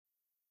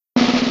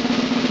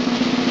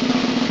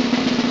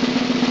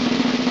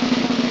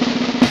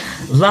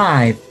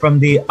Live from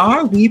the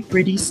Are We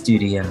Pretty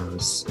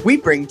Studios, we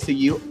bring to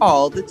you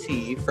all the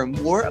tea from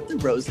War of the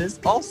Roses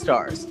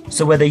All-Stars.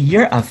 So whether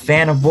you're a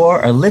fan of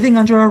War or living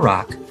under a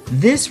rock,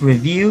 this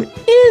review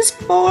is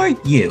for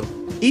you.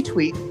 Each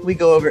week, we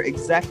go over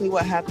exactly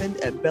what happened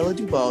at Bella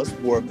Duvall's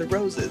War of the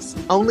Roses,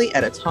 only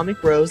at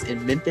Atomic Rose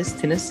in Memphis,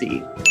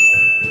 Tennessee.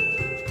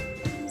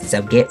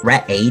 So get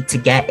ready to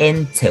get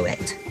into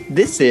it.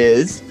 This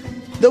is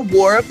the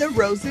War of the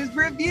Roses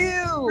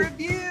review.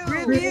 Review.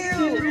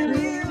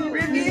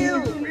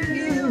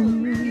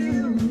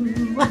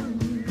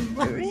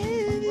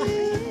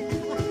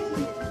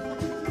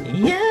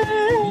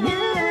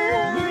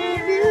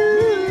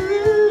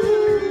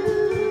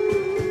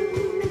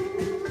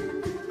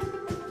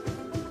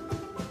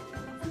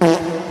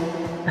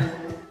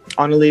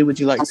 Annalie, would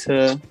you like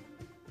to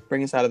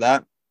bring us out of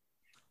that?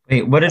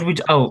 Wait, what did we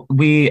do?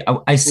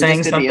 I sang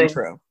just did something. The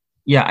intro.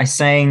 Yeah, I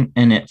sang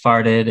and it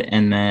farted,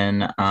 and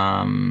then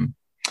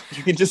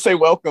you can just say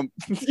welcome.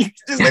 You can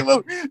just say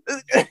welcome.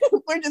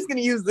 We're just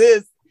gonna use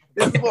this.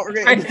 This is what we're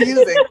gonna be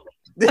using.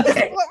 This is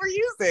what we're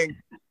using.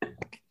 All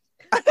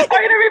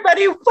right,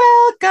 everybody,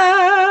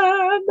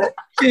 welcome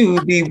to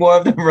the War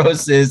of the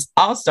Roses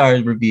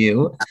All-Stars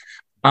review.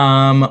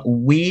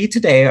 We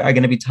today are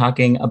going to be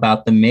talking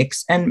about the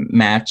Mix and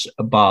Match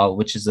Ball,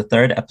 which is the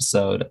third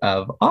episode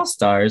of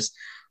All-Stars.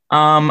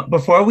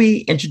 Before we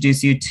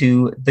introduce you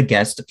to the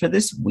guest for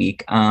this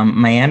week,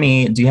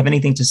 Miami, do you have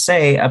anything to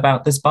say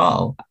about this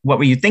ball? What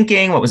were you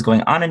thinking? What was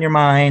going on in your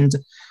mind?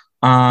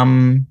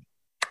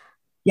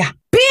 Yeah.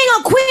 Being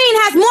a queen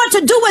has more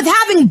to do with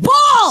having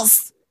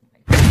balls!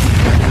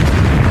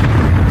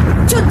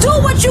 To do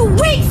what you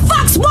weak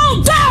fucks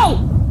won't do!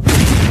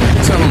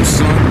 Tell him,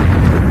 son.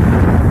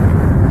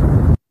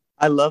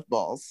 I love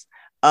balls.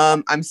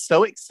 I'm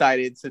so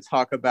excited to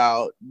talk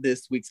about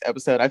this week's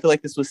episode. I feel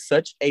like this was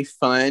such a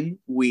fun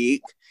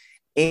week.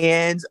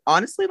 And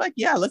honestly,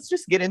 let's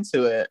just get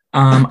into it.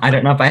 I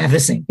don't know if I have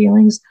the same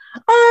feelings.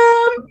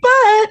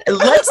 But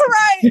let's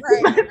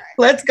right.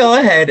 Let's go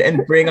ahead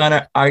and bring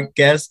on our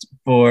guest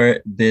for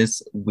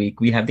this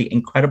week. We have the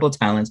incredible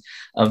talents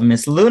of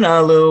Miss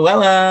Luna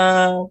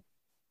Luella.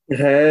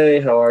 Hey,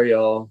 how are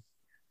y'all?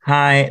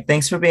 Hi,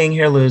 thanks for being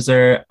here,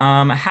 loser.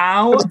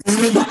 How?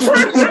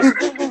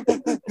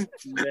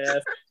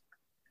 Yes,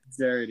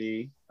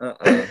 dirty.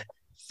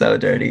 So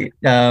dirty.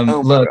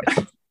 Look,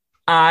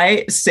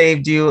 I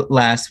saved you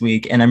last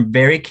week, and I'm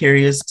very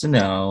curious to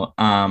know,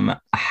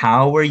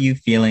 how were you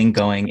feeling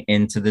going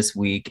into this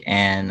week?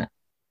 And,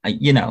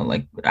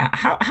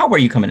 how were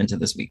you coming into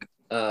this week?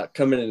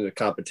 Coming into the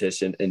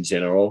competition in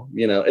general,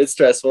 it's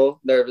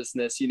stressful,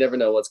 nervousness. You never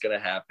know what's going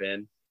to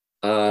happen.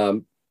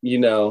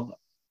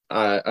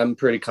 I'm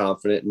pretty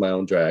confident in my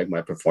own drag,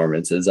 my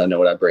performances. I know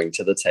what I bring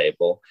to the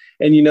table.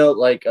 And,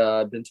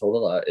 I've been told a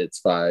lot, it's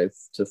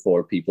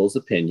 5-4 people's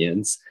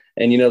opinions.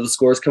 And, the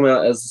scores come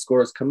out as the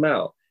scores come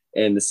out.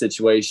 And the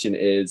situation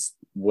is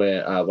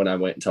when I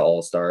went into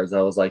All-Stars,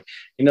 I was like,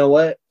 you know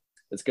what?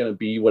 It's going to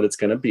be what it's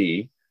going to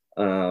be.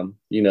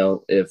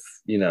 If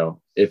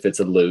it's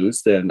a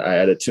lose, then I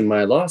add it to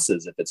my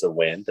losses. If it's a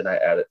win, then I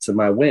add it to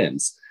my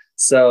wins.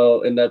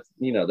 So, and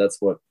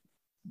that's what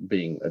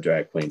being a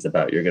drag queen's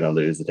about. You're going to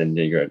lose it and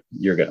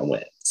you're going to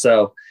win.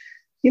 So,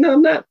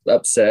 I'm not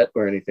upset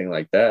or anything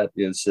like that.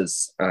 It's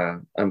just,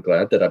 I'm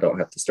glad that I don't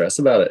have to stress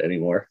about it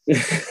anymore.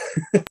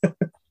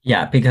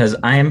 Yeah, because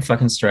I am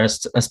fucking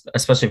stressed,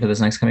 especially for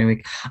this next coming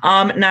week.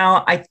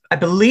 Now, I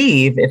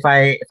believe if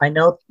I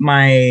know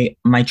my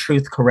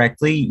truth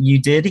correctly, you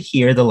did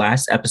hear the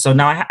last episode.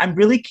 Now, I'm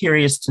really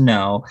curious to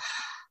know,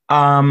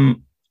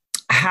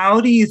 how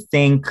do you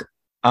think,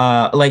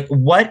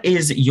 what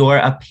is your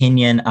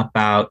opinion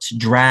about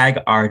drag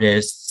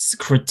artists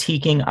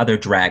critiquing other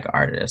drag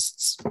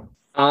artists?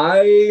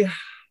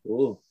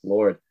 Oh,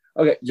 Lord.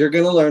 Okay, you're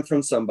going to learn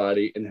from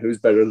somebody, and who's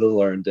better to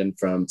learn than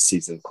from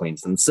seasoned queens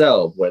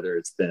themselves, whether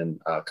it's been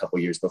a couple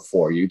years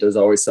before you. There's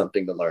always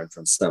something to learn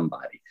from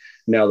somebody.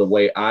 Now, the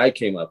way I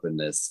came up in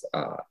this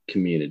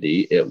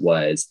community, it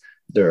was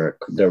there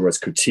was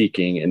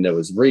critiquing and there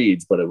was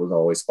reads, but it was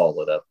always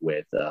followed up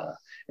with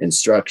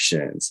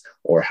instructions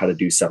or how to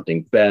do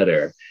something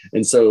better.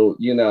 And so,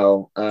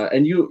 and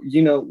when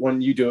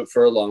you do it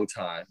for a long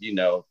time,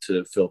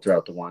 to filter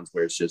out the ones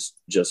where it's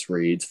just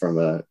reads from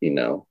a,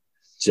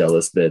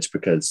 jealous bitch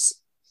because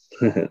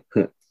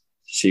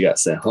she got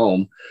sent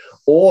home,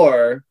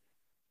 or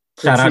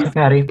shout out to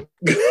Patty. Cut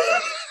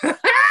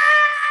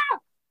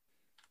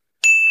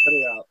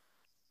it out.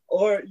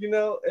 Or,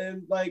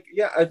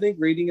 I think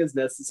reading is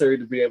necessary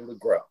to be able to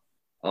grow,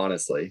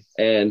 honestly.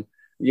 And,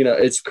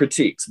 it's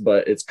critiques,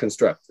 but it's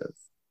constructive.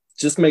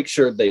 Just make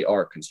sure they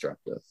are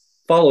constructive.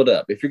 Follow it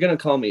up. If you're going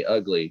to call me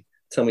ugly,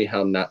 tell me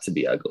how not to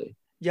be ugly.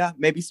 Yeah,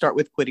 maybe start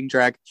with quitting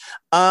drag.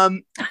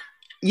 I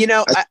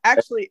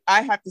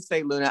have to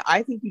say, Luna,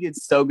 I think you did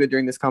so good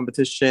during this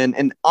competition.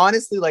 And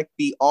honestly,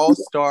 the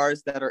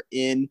all-stars that are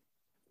in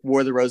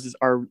War of the Roses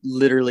are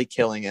literally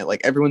killing it.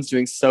 Like, everyone's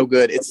doing so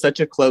good. It's such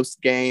a close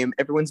game.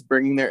 Everyone's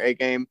bringing their A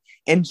game,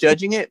 and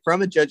judging it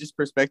from a judge's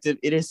perspective,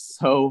 it is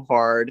so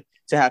hard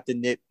to have to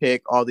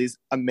nitpick all these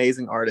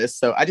amazing artists.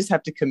 So I just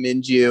have to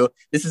commend you.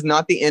 This is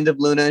not the end of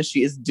Luna.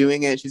 She is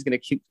doing it. She's going to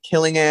keep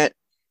killing it.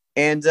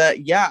 And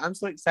yeah, I'm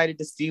so excited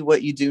to see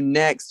what you do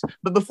next.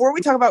 But before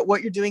we talk about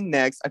what you're doing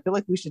next, I feel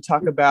like we should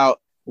talk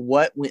about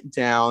what went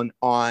down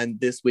on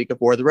this week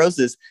of War of the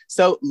Roses.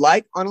 So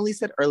like Annalie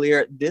said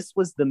earlier, this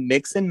was the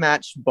mix and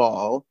match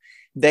ball.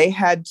 They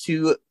had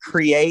to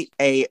create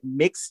a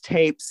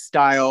mixtape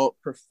style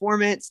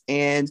performance.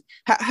 And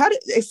how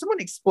did someone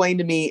explain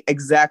to me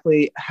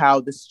exactly how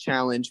this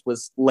challenge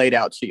was laid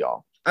out to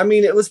y'all? I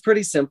mean, it was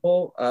pretty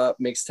simple.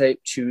 Mixtape,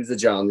 choose a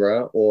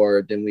genre,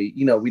 or then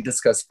we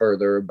discussed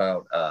further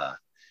about,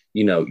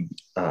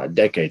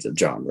 decades of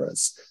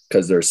genres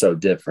because they're so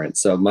different.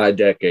 So my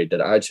decade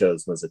that I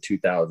chose was the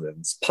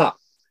 2000s pop.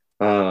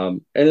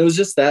 And it was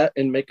just that,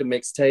 and make a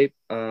mixtape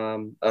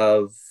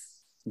of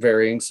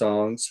varying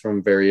songs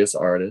from various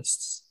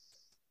artists.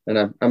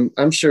 And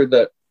I'm sure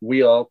that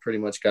we all pretty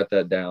much got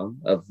that down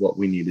of what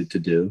we needed to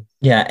do.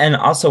 Yeah. And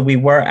also we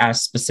were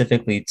asked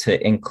specifically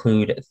to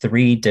include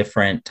 3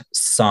 different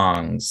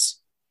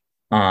songs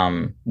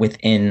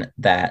within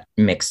that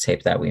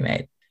mixtape that we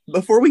made.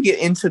 Before we get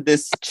into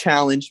this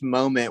challenge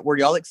moment, were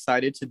y'all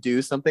excited to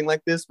do something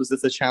like this? Was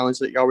this a challenge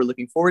that y'all were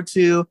looking forward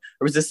to?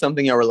 Or was this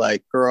something y'all were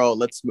like, girl,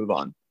 let's move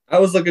on? I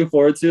was looking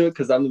forward to it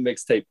because I'm the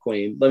mixtape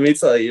queen. Let me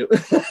tell you,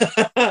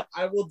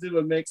 I will do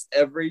a mix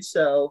every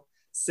show.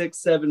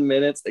 6-7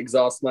 minutes,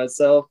 exhaust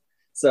myself.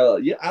 So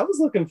yeah, I was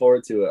looking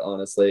forward to it,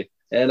 honestly.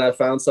 And I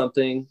found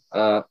something.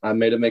 I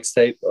made a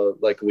mixtape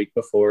like a week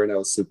before, and I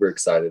was super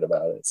excited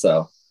about it.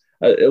 So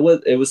it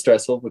was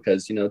stressful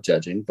because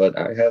judging, but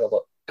I had a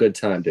good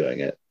time doing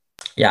it.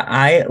 Yeah,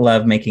 I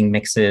love making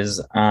mixes,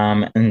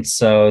 and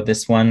so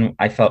this one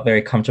I felt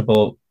very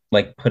comfortable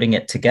like putting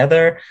it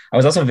together. I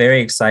was also very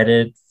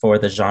excited for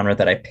the genre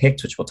that I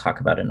picked, which we'll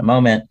talk about in a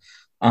moment,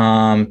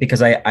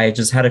 because I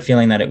just had a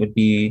feeling that it would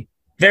be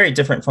very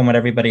different from what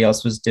everybody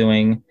else was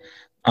doing.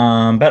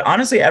 But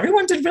honestly,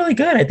 everyone did really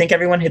good. I think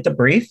everyone hit the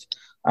brief.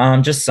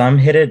 Just some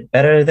hit it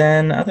better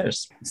than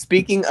others.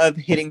 Speaking of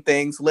hitting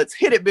things, let's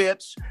hit it,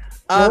 bitch.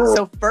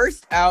 So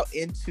first out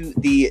into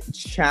the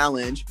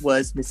challenge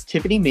was Miss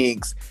Tiffany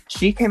Meeks.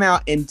 She came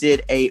out and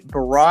did a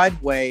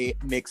Broadway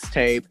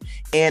mixtape.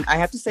 And I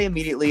have to say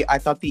immediately, I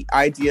thought the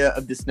idea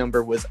of this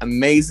number was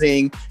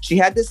amazing. She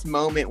had this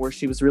moment where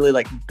she was really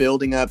like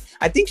building up.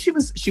 I think she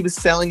was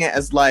selling it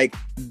as like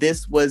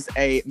this was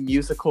a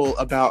musical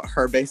about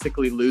her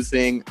basically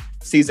losing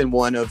season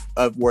 1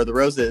 of War of the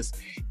Roses.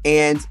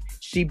 And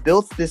she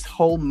built this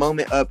whole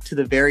moment up to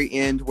the very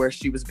end where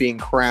she was being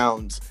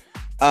crowned.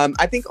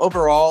 I think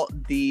overall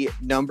the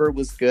number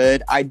was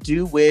good. I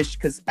do wish,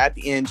 because at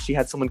the end she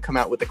had someone come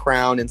out with a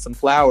crown and some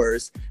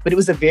flowers, but it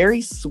was a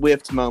very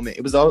swift moment.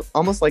 It was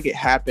almost like it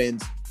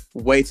happened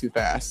way too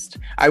fast.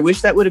 I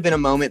wish that would have been a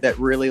moment that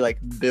really like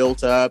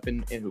built up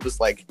and it was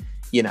like,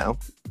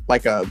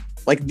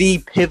 like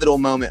the pivotal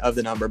moment of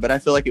the number. But I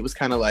feel like it was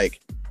kind of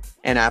like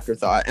an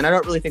afterthought. And I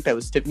don't really think that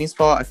was Tiffany's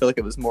fault. I feel like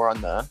it was more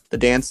on the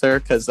dancer,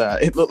 because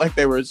it looked like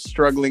they were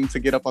struggling to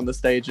get up on the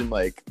stage and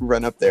like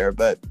run up there.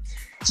 But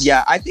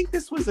yeah, I think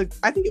it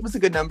was a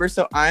good number.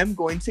 So I'm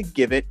going to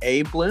give it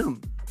a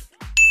bloom.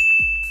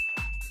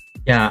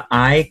 Yeah,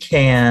 I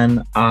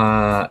can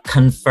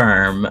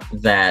confirm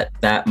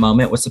that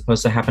moment was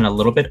supposed to happen a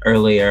little bit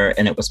earlier,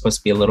 and it was supposed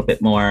to be a little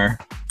bit more,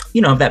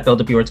 of that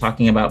buildup you were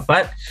talking about.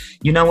 But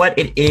you know what?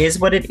 It is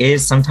what it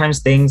is. Sometimes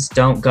things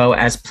don't go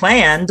as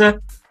planned,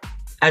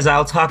 as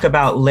I'll talk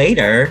about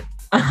later.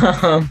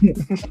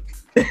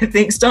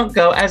 Things don't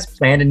go as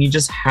planned, and you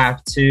just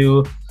have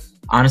to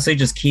honestly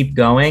just keep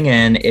going.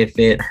 And if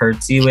it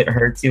hurts you, it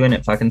hurts you, and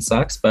it fucking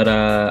sucks.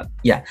 But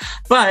yeah.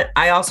 But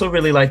I also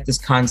really like this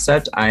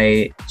concept.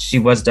 She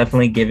was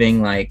definitely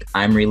giving like,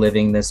 I'm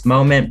reliving this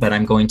moment, but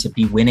I'm going to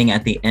be winning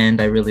at the end.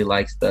 I really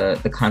liked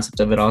the concept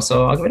of it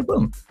also. I'll give it a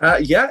boom.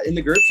 Yeah, in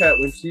the group chat,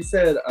 when she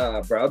said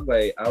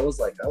Broadway, I was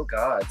like, oh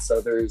God.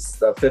 So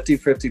there's a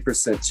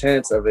 50%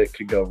 chance of it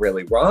could go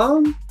really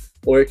wrong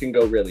or it can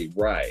go really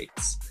right.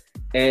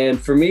 And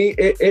for me,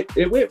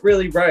 it went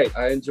really right.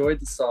 I enjoyed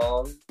the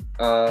song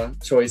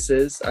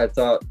choices. I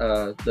thought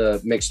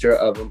the mixture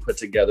of them put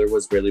together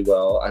was really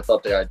well. I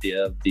thought the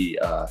idea of the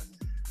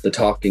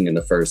talking in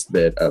the first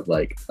bit of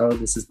like, oh,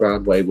 this is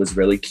Broadway was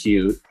really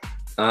cute.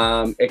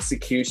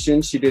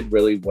 Execution, she did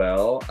really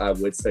well. I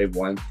would say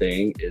one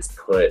thing is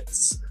put,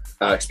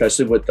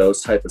 especially with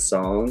those type of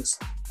songs,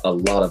 a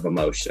lot of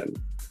emotion.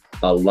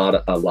 A lot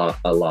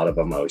of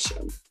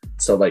emotion.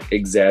 So like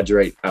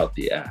exaggerate out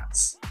the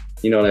ass.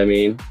 You know what I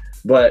mean?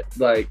 But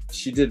like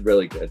she did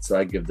really good. So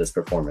I give this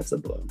performance a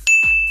bloom.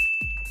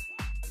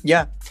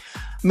 Yeah.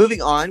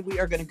 Moving on, we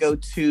are going to go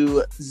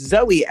to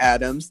Zoe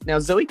Adams. Now,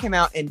 Zoe came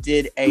out and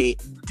did a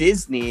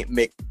Disney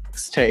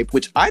mixtape,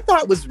 which I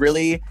thought was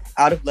really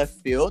out of left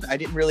field. I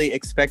didn't really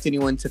expect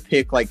anyone to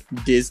pick like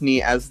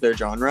Disney as their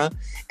genre.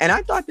 And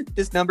I thought that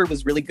this number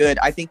was really good.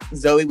 I think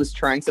Zoe was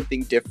trying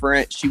something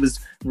different. She was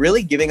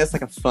really giving us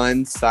like a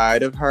fun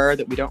side of her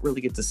that we don't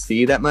really get to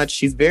see that much.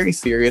 She's very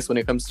serious when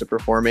it comes to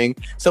performing.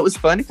 So it was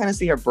fun to kind of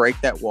see her break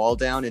that wall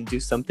down and do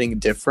something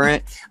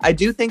different. I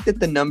do think that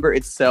the number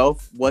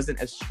itself wasn't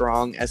as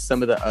strong as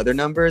some of the other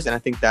numbers. And I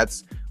think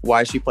that's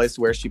why she placed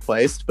where she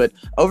placed. But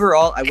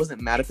overall, I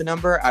wasn't mad at the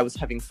number. I was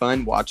having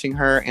fun watching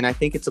her, and I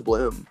think it's a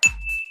bloom.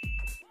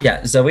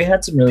 Yeah, Zoe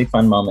had some really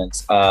fun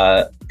moments.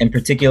 In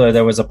particular,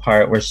 there was a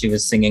part where she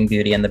was singing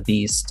Beauty and the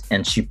Beast,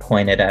 and she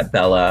pointed at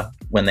Bella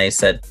when they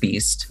said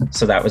Beast.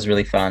 So that was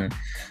really fun.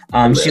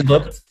 She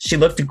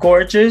looked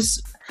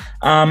gorgeous.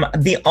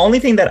 The only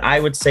thing that I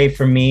would say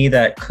for me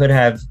that could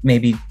have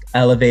maybe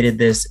elevated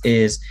this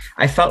is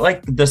I felt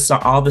like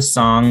all the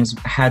songs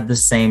had the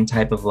same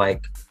type of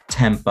like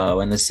tempo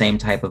and the same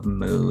type of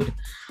mood.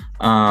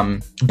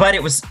 But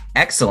it was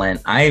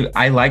excellent.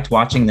 I liked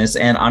watching this,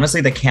 and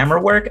honestly, the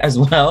camera work as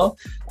well.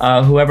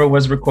 Whoever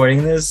was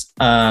recording this,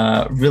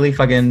 really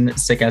fucking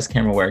sick ass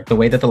camera work. The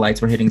way that the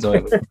lights were hitting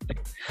Zoe was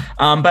perfect.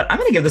 But I'm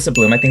gonna give this a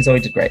bloom. I think Zoe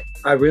did great.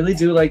 I really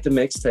do like the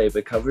mixtape.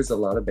 It covers a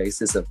lot of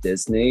bases of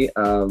Disney.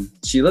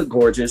 She looked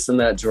gorgeous in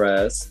that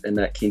dress, in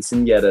that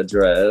quinceañera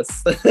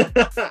dress.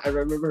 I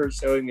remember her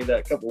showing me that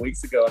a couple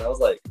weeks ago, and I was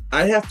like,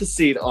 I have to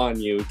see it on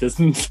you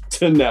to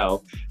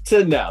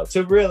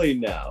really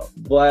know.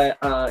 But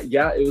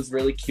yeah, it was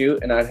really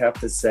cute, and I'd have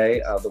to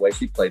say the way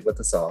she played with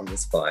the song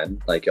was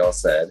fun, like y'all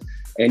said.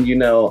 And you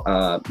know,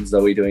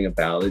 Zoe doing a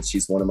ballad,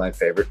 she's one of my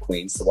favorite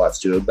queens to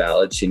watch do a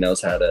ballad. She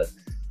knows how to,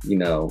 you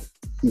know,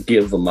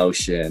 give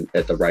emotion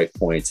at the right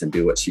points and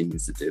do what she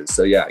needs to do.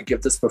 So yeah, I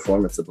give this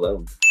performance a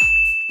bloom.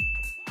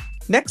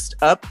 Next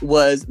up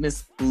was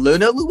Miss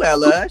Luna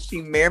Luella.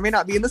 She may or may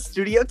not be in the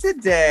studio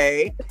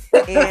today.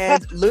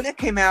 And Luna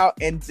came out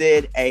and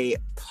did a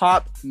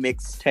pop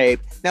mixtape.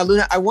 Now,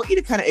 Luna, I want you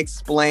to kind of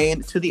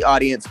explain to the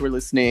audience who are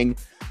listening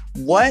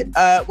what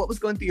was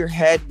going through your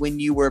head when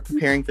you were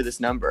preparing for this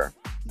number.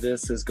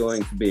 This is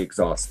going to be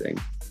exhausting.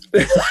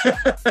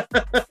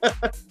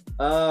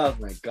 Oh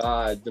my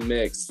God, the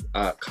mix,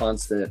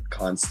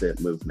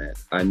 constant movement.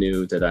 I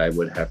knew that I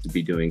would have to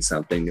be doing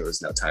something. There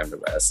was no time to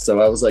rest.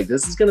 So I was like,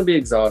 this is going to be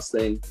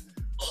exhausting.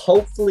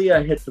 Hopefully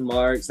I hit the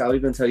marks. I'll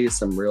even tell you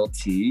some real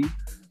tea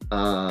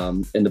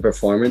in the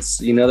performance.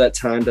 You know that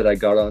time that I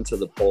got onto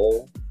the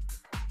pole?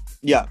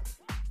 Yeah.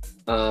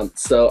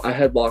 So I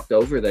had walked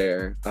over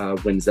there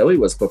when Zoe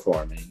was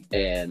performing,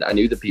 and I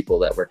knew the people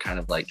that were kind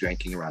of like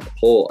drinking around the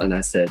pole. And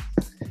I said,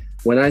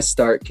 when I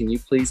start, can you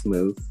please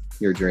move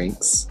your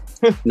drinks?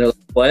 No,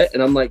 what?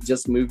 And I'm like,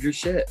 just move your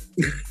shit.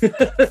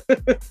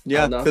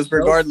 Yeah, because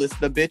regardless,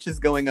 the bitch is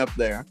going up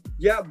there.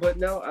 Yeah, but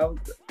no,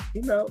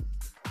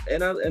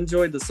 and I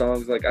enjoyed the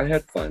songs. Like, I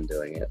had fun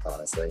doing it,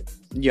 honestly.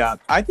 Yeah,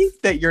 I think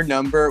that your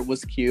number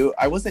was cute.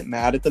 I wasn't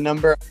mad at the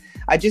number.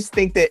 I just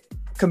think that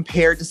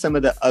compared to some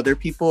of the other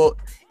people,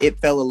 it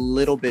fell a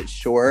little bit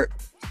short.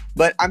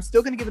 But I'm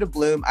still gonna give it a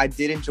bloom. I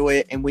did enjoy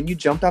it, and when you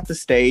jumped off the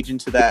stage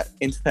into that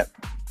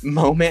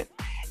moment,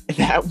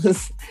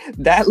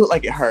 that looked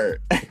like it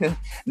hurt.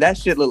 That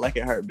shit looked like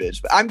it hurt,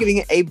 bitch. But I'm giving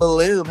it a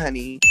bloom,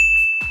 honey.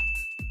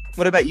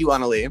 What about you,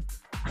 Annalie?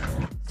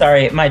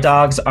 Sorry, my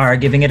dogs are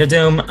giving it a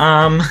doom.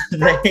 I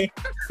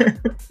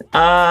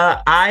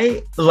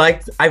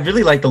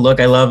really like the look.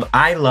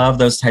 I love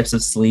those types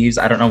of sleeves.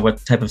 I don't know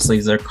what type of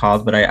sleeves they're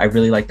called, but I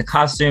really like the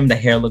costume. The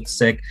hair looks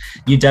sick.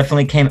 You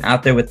definitely came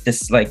out there with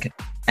this like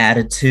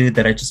attitude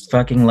that I just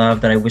fucking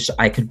love, that I wish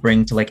I could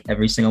bring to like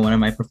every single one of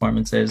my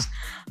performances.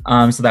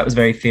 So that was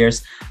very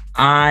fierce.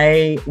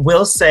 I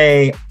will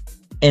say,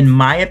 in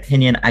my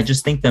opinion, I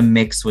just think the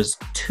mix was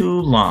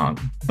too long,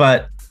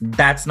 but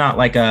that's not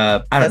like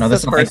I don't know.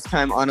 That's the first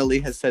time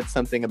Annalie has said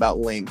something about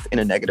length in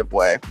a negative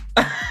way.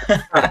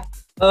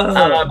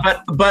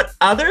 But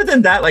other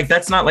than that, like,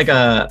 that's not like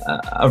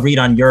a read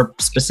on your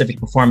specific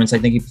performance. I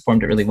think you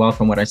performed it really well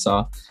from what I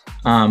saw.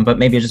 But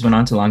maybe it just went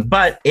on too long.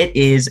 But it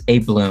is a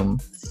bloom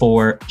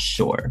for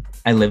sure.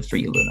 I live for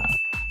you, Luna.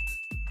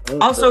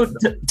 Also,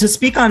 to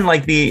speak on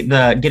like the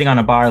getting on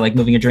a bar, like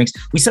moving your drinks,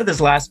 we said this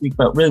last week,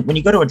 but really when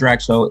you go to a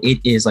drag show, it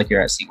is like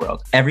you're at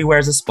SeaWorld. Everywhere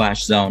is a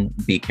splash zone.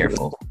 Be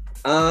careful.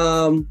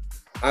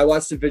 I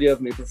watched a video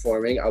of me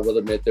performing. I will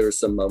admit there were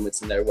some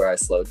moments in there where I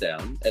slowed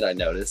down, and I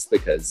noticed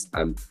because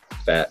I'm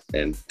fat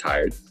and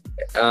tired.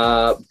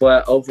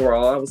 But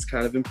overall, I was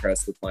kind of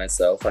impressed with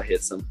myself. I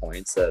hit some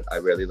points that I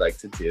really like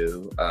to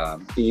do.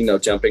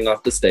 Jumping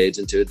off the stage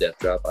into a death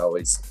drop, I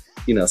always,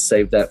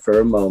 save that for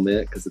a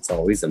moment because it's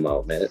always a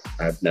moment.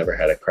 I've never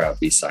had a crowd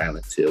be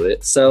silent to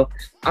it. So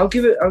I'll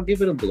give it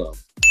a bloom.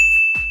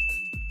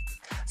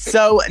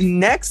 So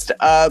next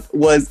up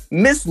was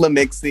Miss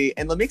Lamixie,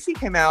 and Lamixie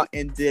came out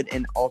and did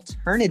an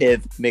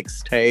alternative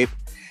mixtape.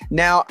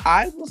 Now,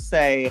 I will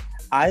say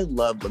I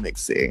love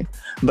Lamixie,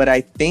 but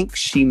I think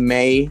she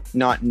may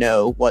not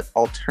know what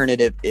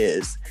alternative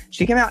is.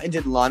 She came out and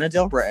did Lana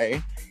Del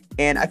Rey,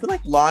 and I feel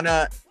like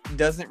Lana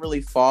doesn't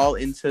really fall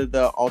into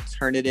the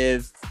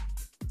alternative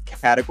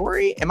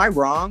category. Am I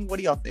wrong? What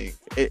do y'all think?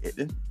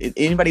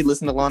 Anybody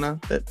listen to Lana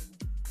that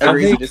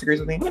agrees or disagrees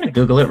with me? I'm gonna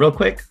Google it real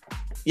quick.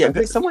 Yeah,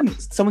 someone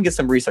get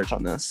some research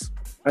on this.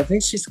 I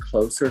think she's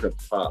closer to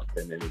pop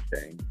than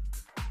anything.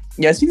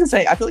 Yes, you can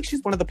say. I feel like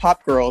she's one of the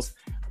pop girls.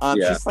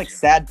 She's like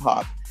sad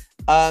pop.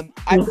 I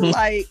feel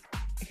like,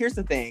 here's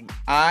the thing.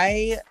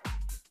 I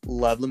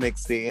love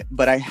Lemixi,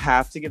 but I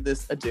have to give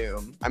this a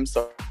doom. I'm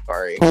so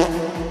sorry.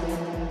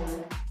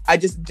 I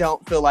just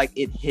don't feel like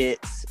it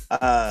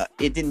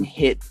didn't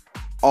hit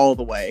all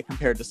the way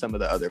compared to some of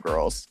the other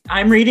girls.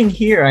 I'm reading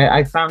here.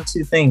 I found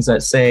two things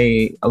that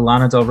say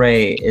Lana Del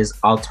Rey is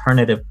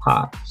alternative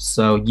pop.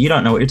 So you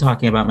don't know what you're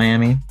talking about,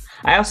 Miami.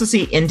 I also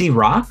see indie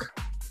rock.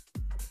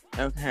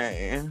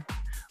 Okay.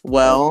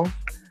 Well,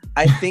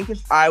 I think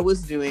if I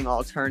was doing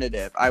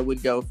alternative, I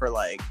would go for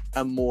like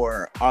a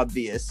more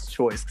obvious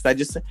choice.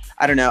 Because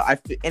I don't know.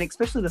 And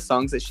especially the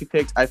songs that she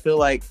picked, I feel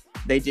like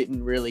they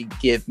didn't really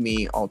give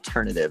me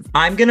alternative.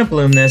 I'm going to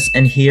bloom this.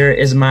 And here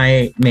is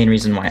my main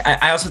reason why.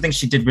 I also think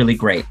she did really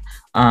great.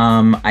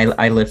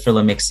 I live for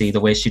Lemixi. The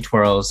way she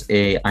twirls,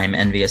 I'm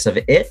envious of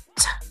it.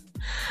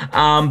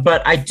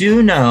 But I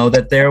do know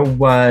that there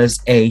was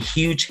a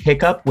huge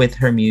hiccup with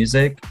her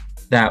music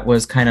that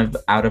was kind of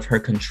out of her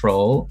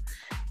control.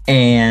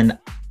 And,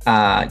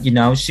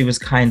 she was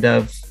kind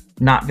of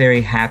not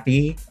very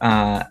happy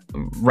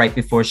right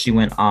before she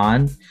went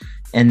on.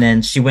 And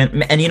then she went,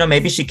 and,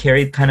 maybe she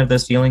carried kind of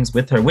those feelings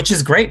with her, which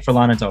is great for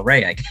Lana Del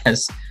Rey, I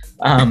guess.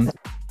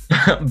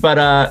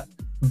 But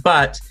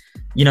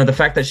the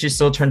fact that she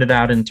still turned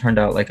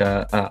out like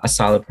a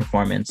solid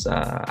performance,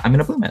 I'm going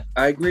to bloom it.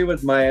 I agree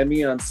with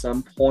Miami on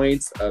some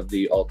points of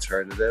the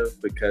alternative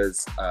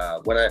because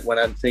when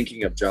I'm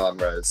thinking of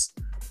genres,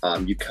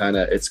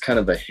 it's kind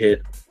of a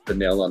hit the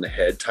nail on the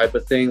head type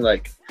of thing.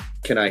 Like,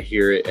 can I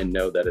hear it and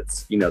know that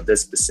it's,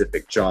 this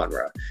specific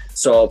genre?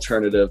 So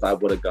alternative, I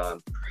would have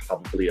gone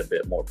probably a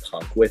bit more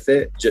punk with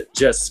it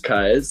just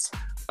because.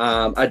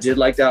 I did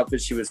like the outfit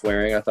she was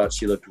wearing. I thought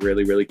she looked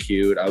really, really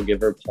cute. I'll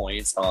give her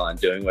points on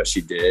doing what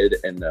she did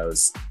in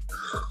those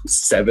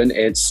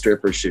 7-inch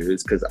stripper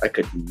shoes because I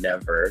could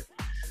never.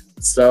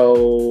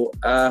 So,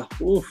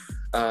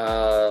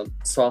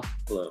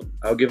 soft bloom.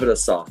 I'll give it a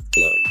soft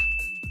bloom.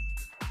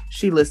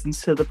 She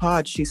listens to the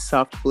pod. She's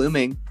soft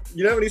blooming.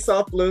 You know how many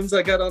soft blooms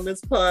I got on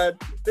this pod?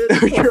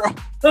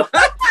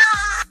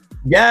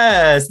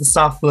 Yes, the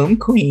soft bloom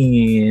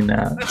queen.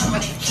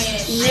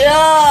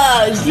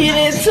 Yeah,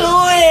 get into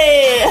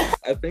it.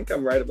 I think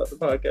I'm right about the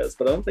podcast,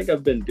 but I don't think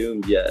I've been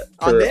doomed yet.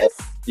 On this?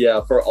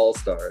 For All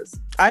Stars.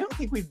 I don't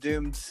think we've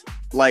doomed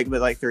like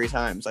 3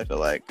 times. I feel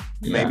like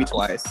maybe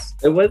twice.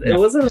 It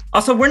wasn't.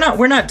 Also, we're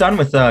not done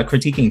with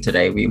critiquing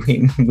today. We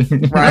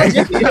right.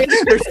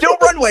 There's still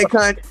runway,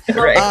 cunt.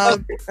 Right.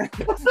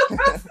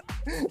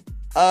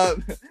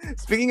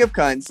 Speaking of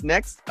cunts,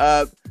 next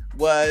up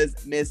was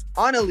Miss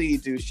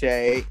Annalise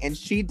Duche, and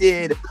she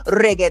did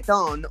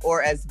reggaeton,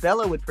 or as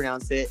Bella would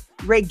pronounce it,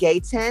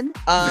 reggaeton.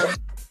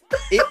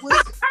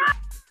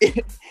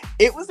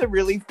 It was a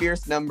really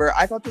fierce number.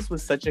 I thought this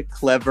was such a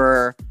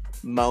clever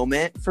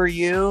moment for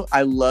you.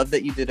 I love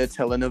that you did a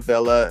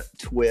telenovela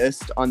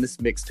twist on this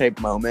mixtape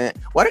moment.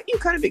 Why don't you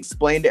kind of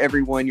explain to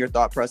everyone your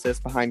thought process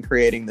behind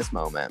creating this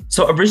moment?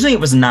 So originally it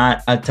was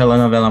not a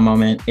telenovela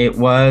moment. It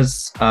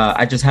was,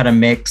 I just had a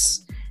mix.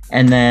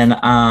 And then,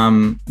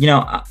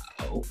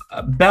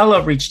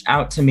 Bella reached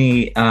out to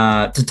me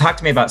to talk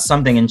to me about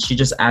something. And she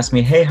just asked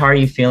me, hey, how are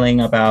you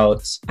feeling about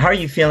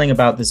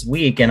this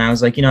week? And I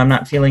was like, I'm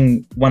not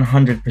feeling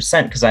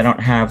 100% because I don't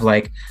have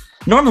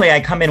normally I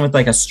come in with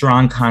a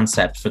strong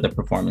concept for the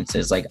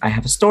performances. Like I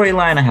have a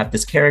storyline, I have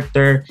this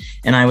character,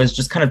 and I was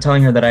just kind of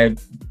telling her that I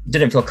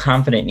didn't feel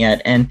confident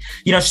yet. And,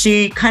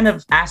 she kind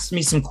of asked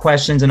me some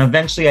questions, and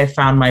eventually I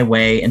found my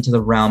way into the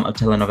realm of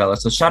telenovela.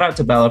 So shout out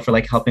to Bella for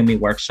helping me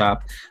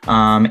workshop.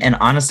 And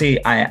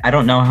honestly, I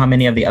don't know how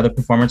many of the other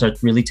performers are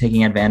really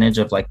taking advantage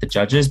of the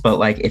judges, but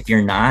if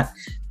you're not,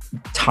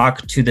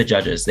 talk to the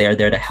judges. They are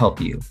there to help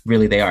you.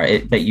 Really, they are.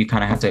 But you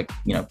kind of have to,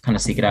 kind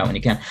of seek it out when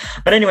you can.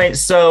 But anyway,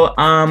 so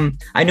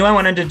I knew I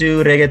wanted to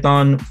do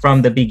reggaeton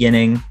from the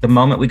beginning. The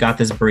moment we got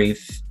this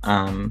brief,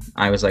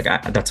 I was like,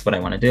 that's what I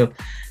want to do.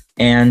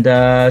 And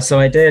so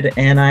I did.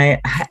 And I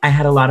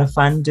had a lot of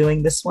fun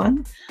doing this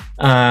one.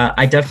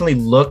 I definitely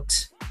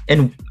looked,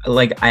 and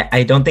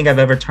I don't think I've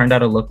ever turned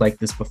out a look like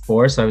this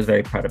before, so I was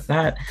very proud of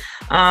that.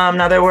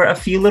 Now there were a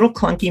few little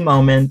clunky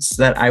moments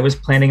that I was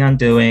planning on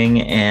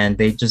doing, and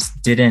they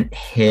just didn't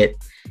hit.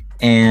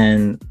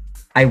 And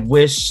I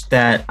wish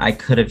that I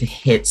could have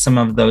hit some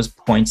of those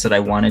points that I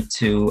wanted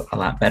to a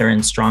lot better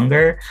and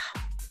stronger.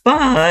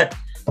 But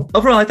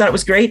overall, I thought it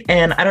was great,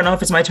 and I don't know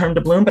if it's my turn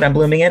to bloom, but I'm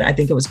blooming it. I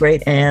think it was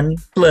great, and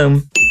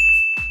bloom.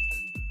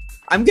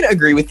 I'm gonna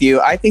agree with you.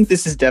 I think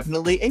this is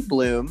definitely a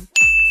bloom.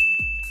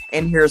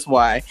 And here's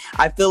why.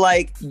 I feel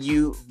like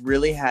you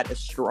really had a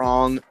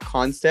strong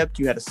concept.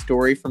 You had a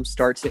story from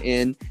start to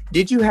end.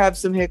 Did you have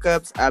some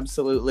hiccups?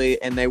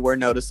 Absolutely. And they were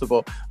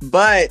noticeable.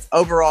 But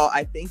overall,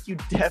 I think you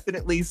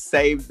definitely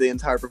saved the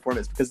entire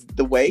performance because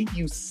the way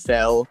you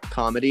sell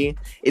comedy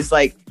is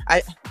like,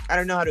 I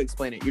don't know how to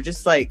explain it. You're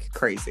just like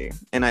crazy.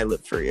 And I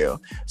live for you.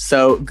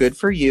 So good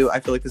for you. I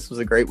feel like this was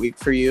a great week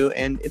for you.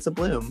 And it's a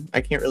bloom.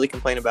 I can't really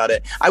complain about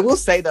it. I will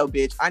say though,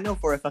 bitch, I know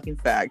for a fucking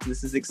fact,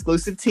 this is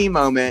exclusive tea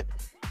moment.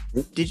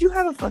 Did you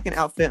have a fucking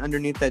outfit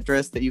underneath that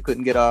dress that you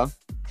couldn't get off?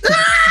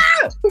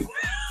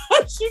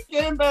 She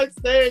came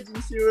backstage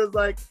and she was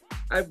like,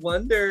 I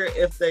wonder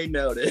if they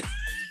noticed.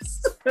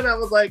 And I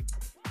was like,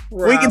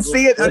 we can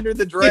see it under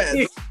the dress,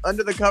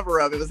 under the cover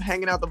of it. It was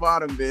hanging out the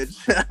bottom, bitch.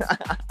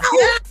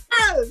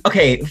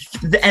 Okay,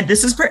 and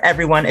this is for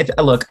everyone. If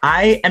look,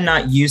 I am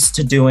not used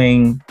to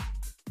doing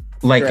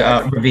like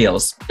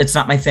reveals. It's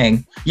not my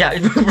thing. Yeah.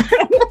 I'm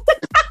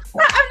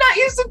not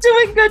used to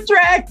doing good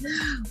drag.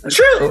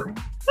 True.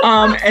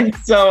 And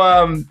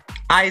so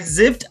I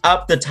zipped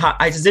up the top.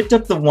 I zipped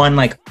up the one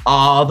like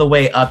all the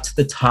way up to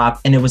the top,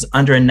 and it was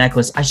under a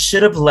necklace. I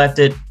should have left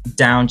it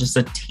down just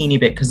a teeny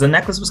bit because the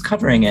necklace was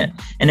covering it,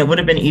 and it would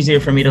have been easier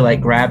for me to like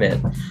grab it.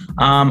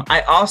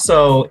 I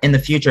also, in the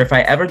future, if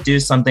I ever do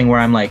something where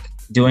I'm like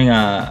doing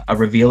a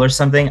reveal or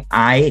something,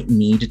 I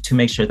need to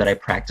make sure that I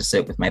practice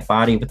it with my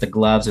body, with the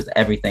gloves, with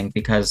everything,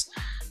 because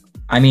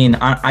I mean,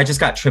 I just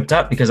got tripped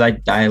up because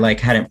I like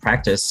hadn't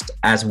practiced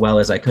as well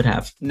as I could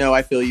have. No,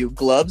 I feel you.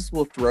 Gloves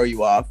will throw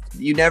you off.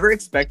 You never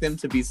expect them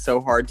to be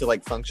so hard to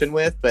like function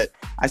with, but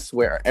I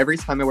swear, every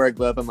time I wear a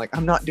glove, I'm like,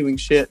 I'm not doing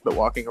shit but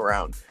walking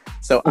around.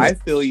 So I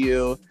feel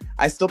you.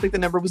 I still think the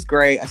number was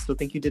great. I still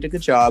think you did a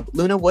good job.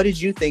 Luna, what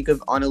did you think of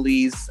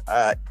Annalee's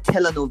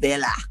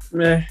telenovela?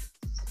 Meh.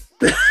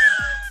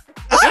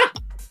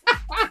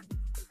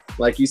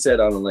 Like you said,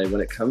 Annalee,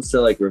 when it comes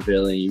to like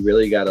revealing, you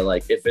really gotta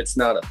like, if it's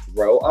not a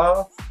throw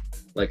off,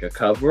 like a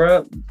cover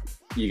up,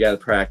 you gotta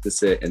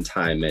practice it and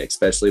time it,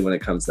 especially when it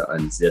comes to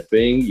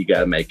unzipping. You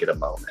gotta make it a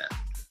moment.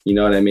 You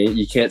know what I mean?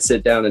 You can't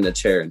sit down in a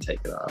chair and take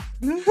it off.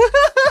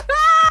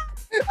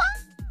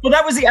 Well,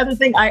 that was the other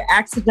thing. I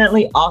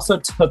accidentally also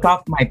took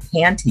off my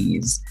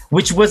panties,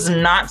 which was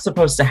not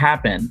supposed to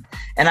happen.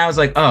 And I was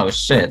like, oh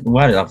shit,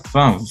 what the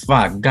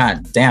fuck,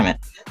 god damn it.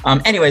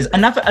 Anyways,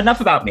 enough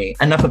about me.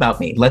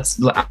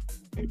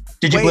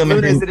 Did you Wait, bloom?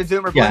 Luna, is it a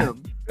doom or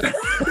bloom?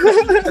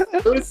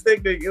 It was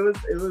sickening. It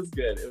was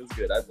good. It was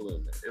good. I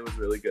bloomed it. It was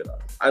really good.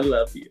 I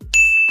love you.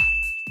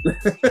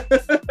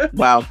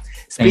 Wow.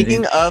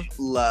 Speaking of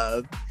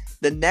love,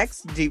 the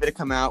next diva to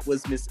come out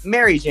was Miss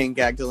Mary Jane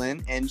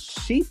Gagdalin, and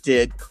she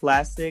did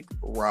classic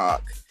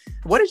rock.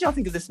 What did y'all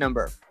think of this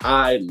number?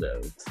 I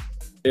loved.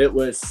 It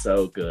was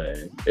so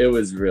good. It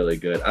was really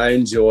good. I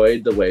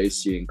enjoyed the way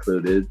she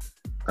included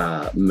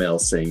male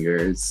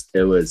singers.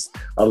 It was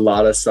a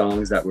lot of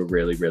songs that were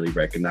really, really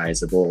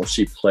recognizable.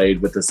 She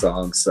played with the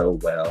song so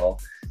well,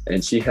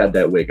 and she had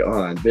that wig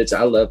on. Bitch,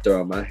 I love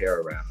throwing my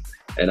hair around,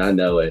 and I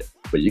know it,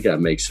 but you gotta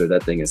make sure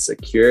that thing is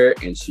secure,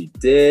 and she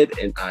did,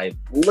 and I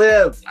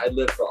lived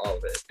for all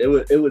of it.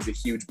 It was a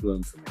huge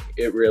bloom for me.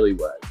 It really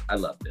was. I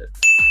loved it.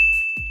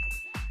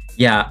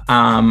 Yeah,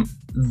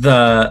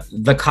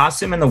 the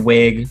costume and the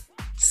wig,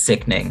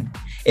 sickening.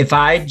 If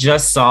I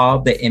just saw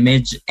the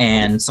image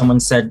and someone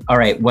said, all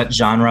right, what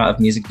genre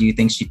of music do you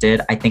think she did?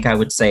 I think I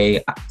would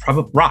say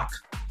probably rock,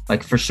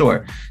 like for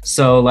sure.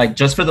 So like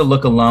just for the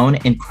look alone,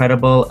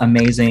 incredible,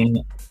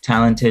 amazing,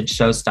 talented,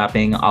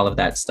 show-stopping, all of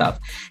that stuff.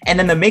 And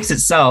then the mix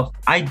itself,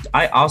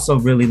 I also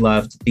really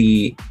loved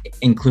the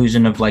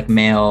inclusion of like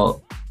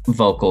male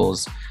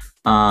vocals.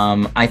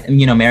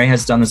 Mary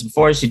has done this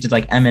before. She did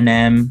like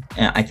Eminem,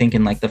 I think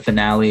in like the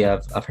finale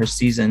of her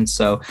season.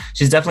 So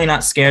she's definitely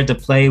not scared to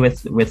play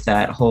with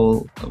that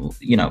whole,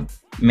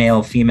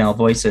 male, female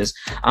voices.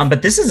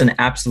 But this is an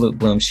absolute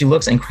bloom. She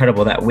looks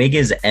incredible. That wig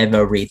is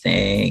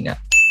everything.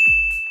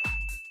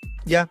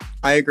 Yeah,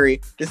 I agree.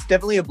 This is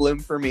definitely a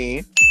bloom for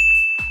me.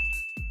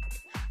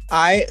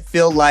 I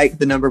feel like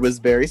the number was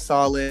very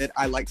solid.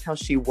 I liked how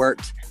she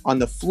worked on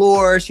the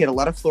floor. She had a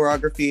lot of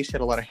floorography. She had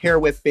a lot of hair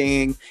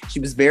whipping. She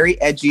was very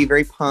edgy,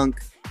 very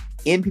punk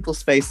in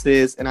people's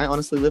faces. And I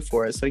honestly live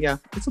for it. So yeah,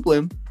 it's a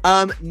bloom.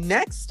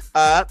 Next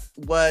up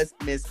was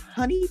Miss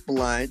Honey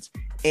Blunt.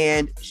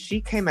 And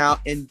she came out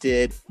and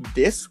did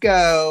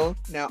Disco.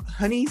 Now,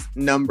 Honey's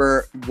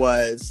number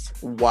was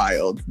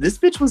wild. This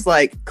bitch was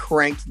like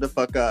cranked the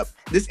fuck up.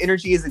 This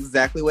energy is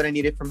exactly what I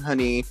needed from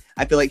Honey.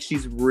 I feel like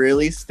she's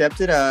really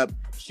stepped it up.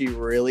 She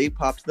really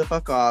popped the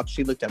fuck off.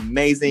 She looked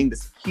amazing.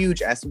 This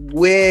huge ass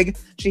wig.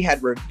 She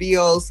had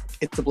reveals.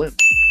 It's a bloom.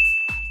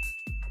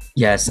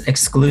 Yes,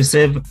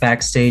 exclusive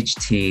backstage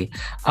tea.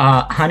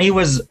 Honey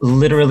was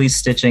literally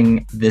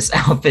stitching this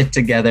outfit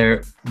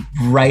together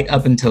right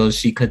up until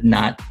she could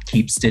not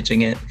keep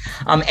stitching it.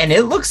 And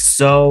it looks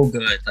so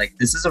good. Like,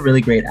 this is a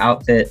really great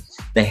outfit.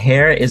 The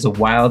hair is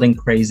wild and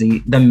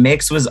crazy. The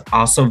mix was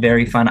also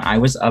very fun. I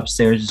was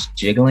upstairs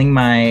jiggling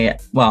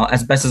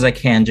as best as I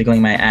can,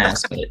 jiggling my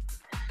ass, but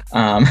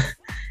Um,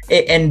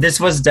 and this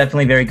was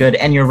definitely very good.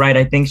 And you're right.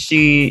 I think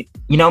she,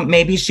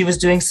 maybe she was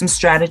doing some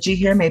strategy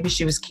here. Maybe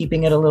she was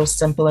keeping it a little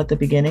simple at the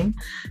beginning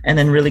and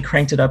then really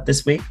cranked it up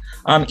this week.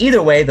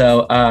 Either way,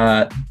 though,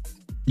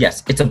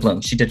 yes, it's a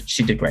bloom. She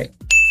did great.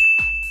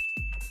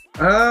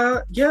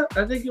 Yeah,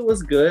 I think it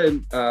was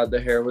good.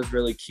 The hair was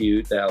really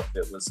cute. The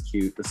outfit was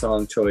cute. The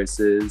song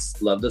choices,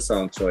 love the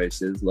song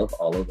choices. Love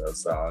all of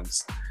those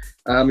songs.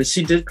 And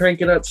she did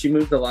crank it up. She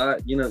moved a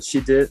lot. She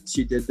did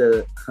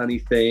the honey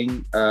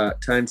thing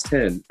times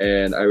 10,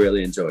 and I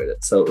really enjoyed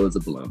it. So it was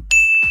a bloom.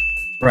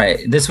 Right.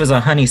 This was a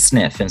honey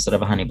sniff instead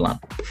of a honey bloom.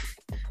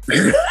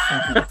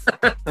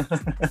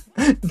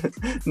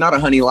 Not a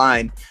honey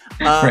line.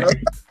 Right.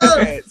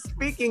 Okay,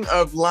 speaking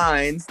of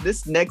lines,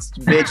 this next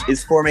bitch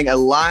is forming a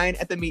line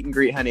at the meet and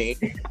greet, honey.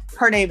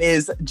 Her name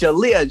is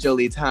Jalea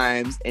Jolie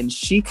Times, and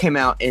she came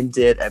out and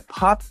did a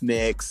pop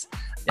mix.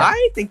 Yeah.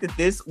 I think that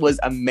this was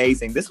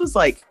amazing. This was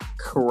like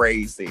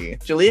crazy.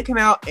 Jalea came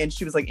out and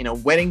she was like in a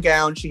wedding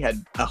gown. She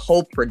had a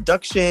whole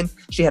production.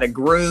 She had a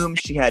groom.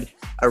 She had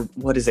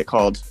what is it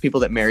called? People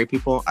that marry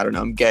people. I don't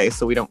know. I'm gay,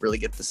 so we don't really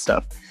get this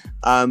stuff.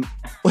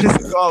 What is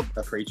it called?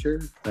 A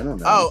preacher? I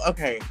don't know. Oh,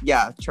 okay.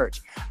 Yeah,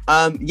 church.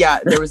 Yeah,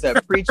 there was a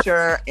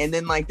preacher, and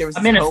then like there was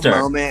a minister,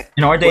 whole moment.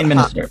 An ordained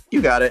minister.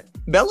 You got it.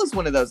 Bella's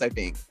one of those, I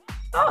think.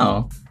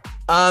 Oh.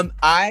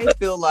 I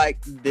feel like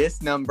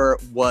this number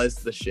was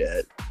the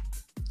shit.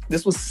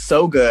 This was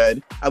so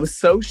good. I was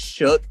so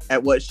shook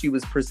at what she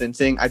was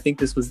presenting. I think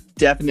this was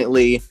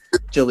definitely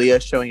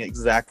Jalea showing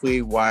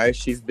exactly why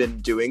she's been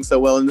doing so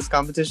well in this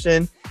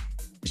competition.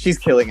 She's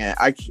killing it.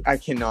 I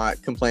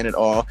cannot complain at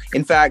all.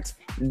 In fact,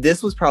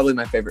 this was probably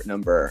my favorite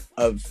number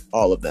of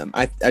all of them.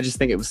 I just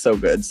think it was so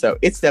good. So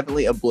it's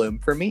definitely a bloom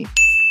for me.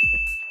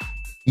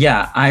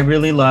 Yeah, I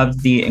really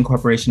loved the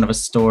incorporation of a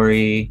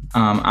story.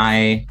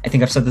 I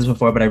think I've said this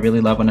before, but I really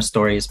love when a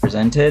story is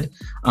presented.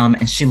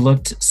 And she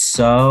looked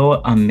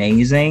so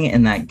amazing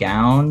in that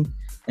gown,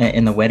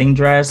 in the wedding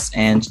dress.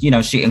 And,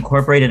 she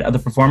incorporated other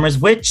performers,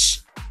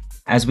 which,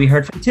 as we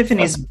heard from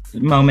Tiffany's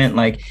moment,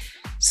 like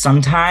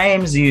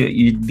sometimes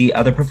the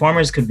other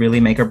performers could really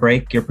make or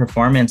break your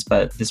performance,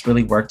 but this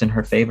really worked in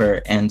her favor.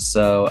 And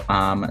so,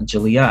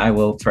 Jalea, I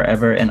will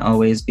forever and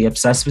always be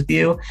obsessed with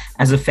you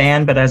as a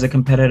fan, but as a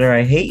competitor,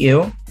 I hate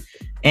you.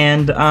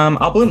 And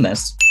I'll bloom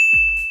this.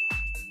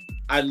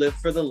 I live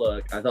for the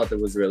look. I thought that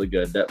was really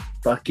good. That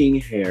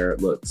fucking hair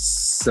looks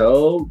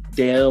so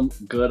damn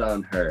good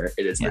on her.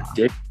 It is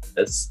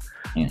ridiculous.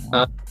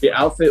 Yeah. The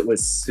outfit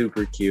was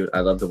super cute.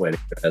 I love the wedding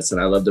dress, and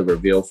I love the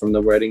reveal from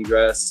the wedding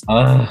dress.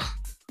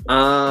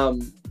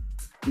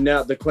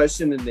 Now the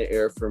question in the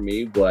air for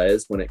me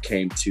was, when it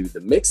came to the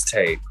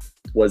mixtape,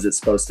 was it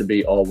supposed to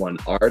be all one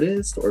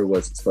artist, or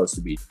was it supposed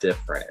to be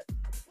different?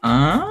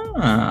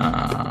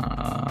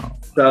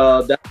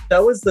 So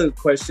that was the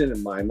question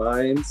in my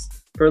mind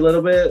for a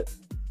little bit.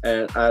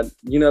 And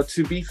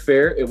to be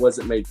fair, it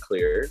wasn't made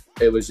clear.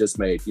 It was just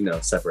made,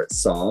 separate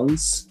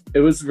songs. It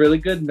was a really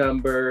good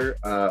number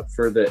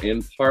for the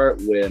end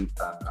part when,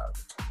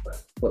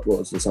 what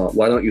was the song?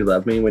 Why Don't You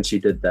Love Me? When she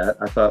did that,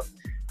 I thought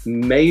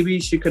maybe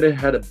she could have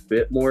had a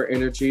bit more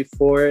energy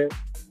for it.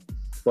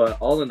 But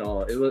all in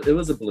all, it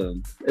was a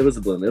bloom. It was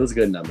a bloom. It was a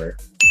good number.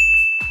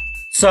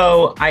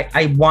 So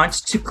I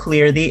want to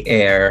clear the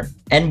air,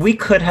 and we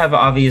could have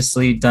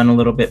obviously done a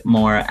little bit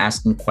more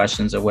asking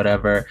questions or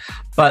whatever,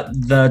 but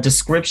the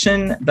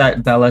description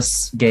that Bella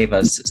gave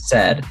us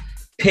said,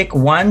 pick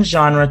one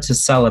genre to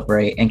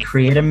celebrate and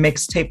create a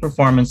mixtape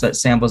performance that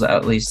samples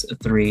at least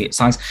 3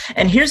 songs.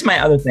 And here's my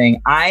other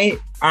thing. I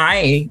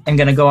am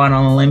going to go out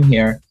on a limb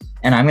here,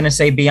 and I'm going to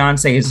say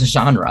Beyonce is a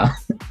genre.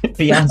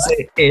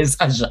 Beyonce is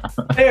a genre.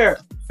 Fair.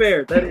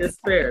 That is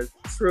fair.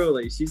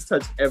 Truly. She's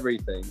touched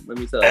everything. Let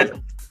me tell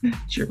you.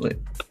 Truly.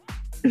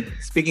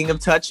 Speaking of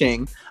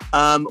touching,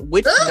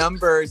 which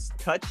numbers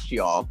touched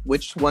y'all?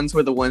 Which ones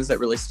were the ones that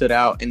really stood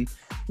out? And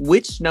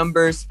which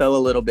numbers fell a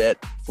little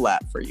bit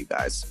flat for you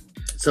guys?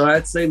 So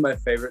I'd say my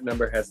favorite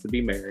number has to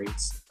be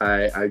Mary's.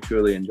 I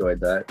truly enjoyed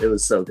that. It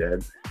was so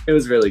good. It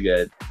was really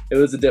good. It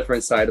was a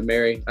different side of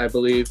Mary, I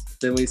believe,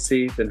 than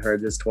her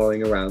just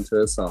twirling around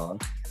to a song.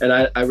 And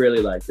I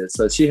really liked it.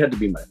 So she had to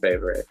be my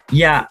favorite.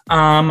 Yeah.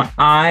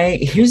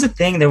 Here's the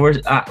thing. There were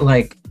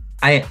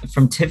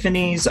from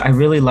Tiffany's, I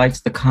really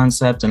liked the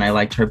concept and I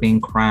liked her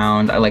being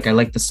crowned. I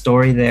liked the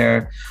story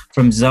there.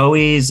 From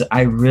Zoe's,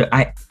 I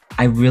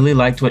really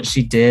liked what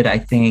she did. I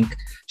think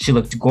she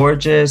looked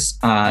gorgeous.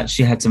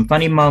 She had some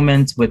funny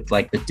moments with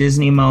like the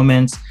Disney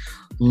moments.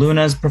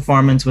 Luna's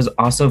performance was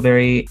also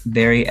very,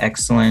 very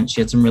excellent. She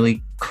had some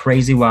really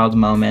crazy, wild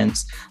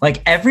moments.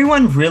 Like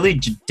everyone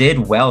really did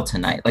well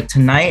tonight. Like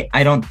tonight,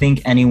 I don't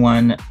think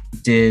anyone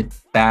did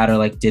bad or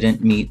like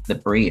didn't meet the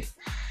brief.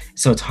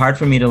 So it's hard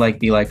for me to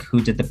be like,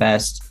 who did the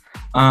best?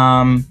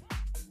 I'm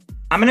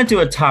going to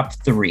do a top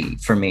 3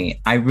 for me.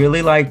 I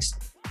really liked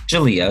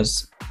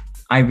Jalea's.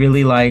 I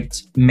really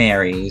liked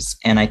Mary's.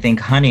 And I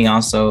think Honey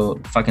also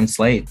fucking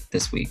slayed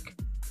this week.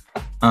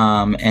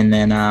 And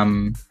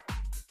then,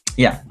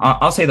 yeah,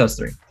 I'll say those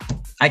 3.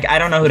 I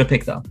don't know who to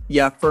pick though.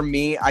 Yeah, for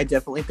me, I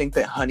definitely think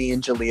that Honey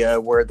and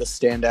Jalea were the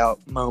standout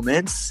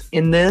moments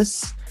in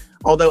this.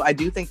 Although I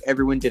do think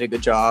everyone did a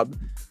good job.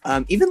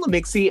 Even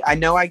Lamixie, I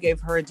know I gave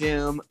her a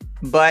doom,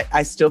 but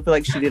I still feel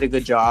like she did a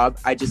good job.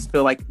 I just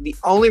feel like the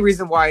only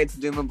reason why it's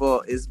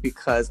doomable is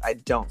because I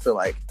don't feel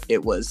like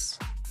it was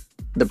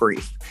the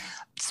brief.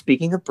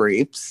 Speaking of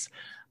briefs,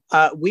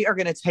 we are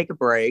going to take a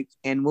break.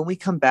 And when we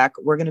come back,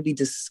 we're going to be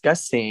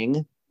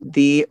discussing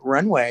the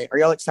runway. Are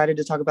y'all excited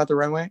to talk about the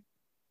runway?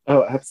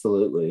 Oh,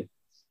 absolutely.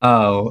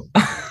 Oh,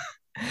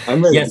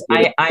 I'm ready. yes,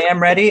 I am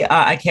ready.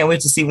 I can't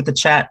wait to see what the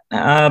chat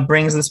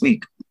brings this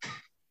week.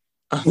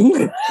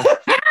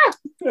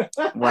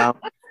 Wow.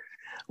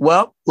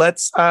 Well,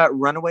 let's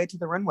run away to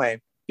the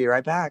runway. Be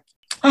right back.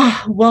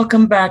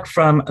 Welcome back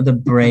from the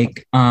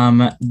break.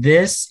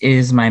 This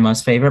is my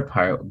most favorite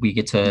part. We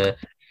get to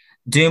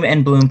doom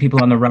and bloom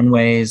people on the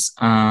runways.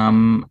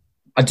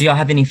 Do y'all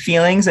have any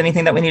feelings?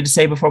 Anything that we need to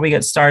say before we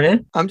get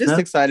started? I'm just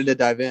excited to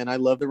dive in. I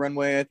love the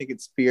runway. I think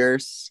it's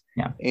fierce.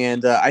 Yeah.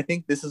 And I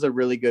think this is a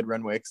really good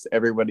runway because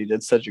everybody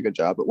did such a good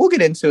job. But we'll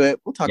get into it.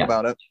 We'll talk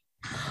about it.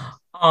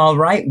 All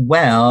right.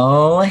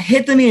 Well,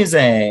 hit the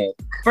music.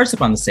 First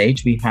up on the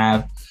stage, we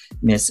have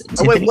Miss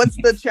Tiffany. Wait, what's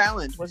the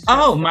challenge?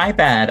 Oh, my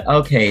bad.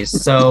 Okay.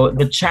 So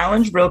the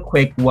challenge real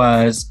quick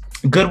was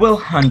Goodwill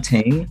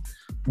Hunting,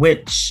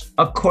 which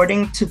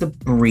according to the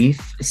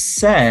brief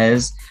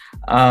says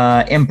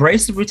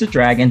embrace the roots of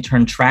drag and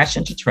turn trash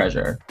into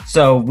treasure.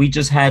 So we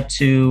just had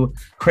to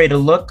create a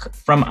look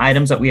from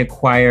items that we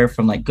acquire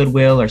from like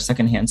Goodwill or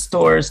secondhand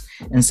stores.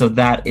 And so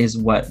that is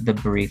what the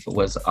brief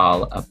was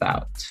all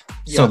about.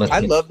 Yeah, so I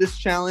love this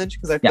challenge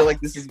because I feel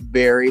like this is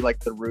very like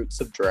the roots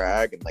of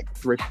drag and like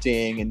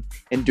thrifting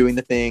and doing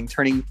the thing,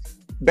 turning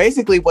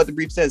basically what the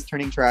brief says,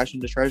 turning trash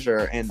into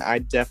treasure. And I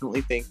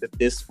definitely think that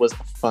this was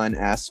a fun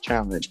ass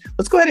challenge.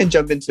 Let's go ahead and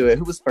jump into it.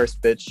 Who was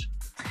first, bitch?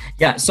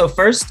 Yeah, so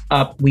first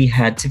up, we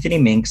had Tiffany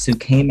Minx, who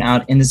came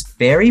out in this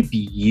very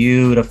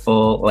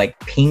beautiful, like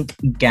pink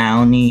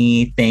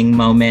gowny thing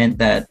moment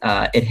that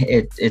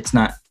it's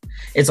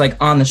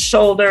like on the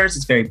shoulders.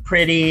 It's very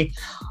pretty.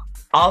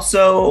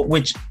 Also,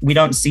 which we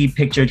don't see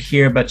pictured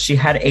here, but she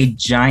had a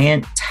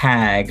giant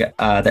tag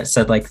that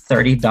said like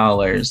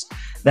 $30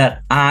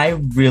 that I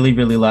really,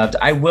 really loved.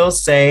 I will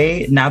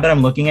say, now that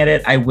I'm looking at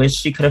it, I wish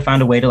she could have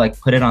found a way to like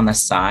put it on the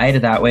side.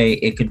 That way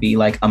it could be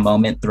like a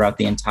moment throughout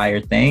the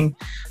entire thing.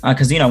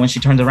 Because, when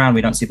she turns around,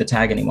 we don't see the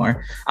tag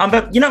anymore.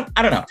 But,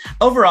 I don't know.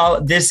 Overall,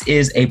 this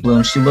is a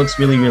bloom. She looks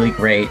really, really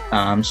great.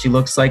 She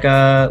looks like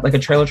a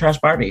trailer trash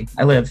Barbie.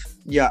 I live.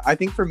 Yeah, I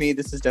think for me,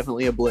 this is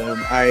definitely a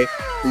bloom. I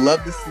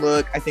love this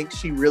look. I think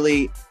she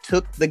really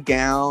took the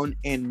gown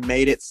and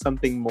made it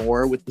something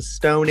more with the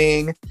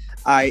stoning.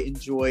 I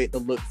enjoy the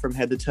look from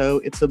head to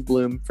toe. It's a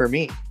bloom for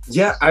me.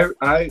 Yeah,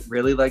 I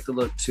really like the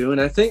look too. And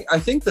I think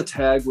the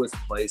tag was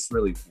placed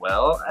really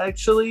well,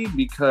 actually,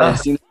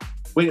 because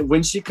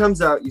when she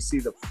comes out, you see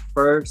the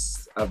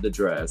first of the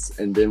dress.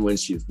 And then when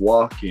she's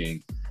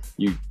walking,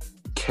 you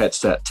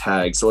catch that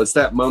tag. So it's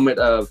that moment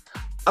of,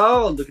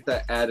 oh, look at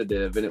that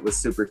additive. And it was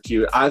super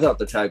cute. I thought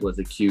the tag was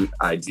a cute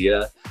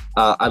idea.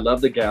 I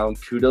love the gown.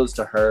 Kudos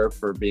to her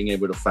for being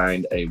able to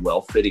find a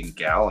well-fitting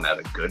gown at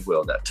a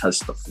Goodwill that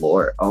touched the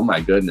floor. Oh my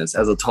goodness.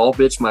 As a tall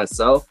bitch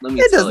myself, let me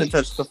tell you. It doesn't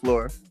touch the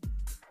floor.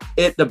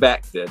 The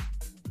back did.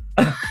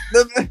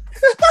 The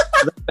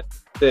back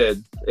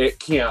did. It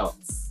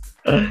counts.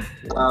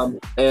 Well,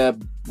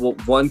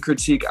 one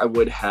critique I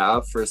would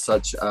have for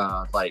such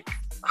like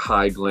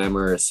high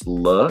glamorous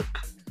look,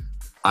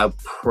 I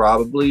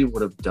probably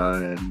would have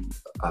done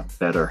a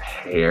better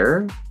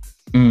hair.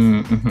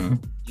 Mm-hmm.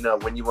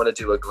 When you want to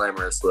do a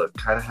glamorous look,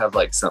 kind of have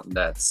like something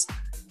that's,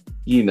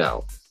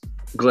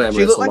 glamorous.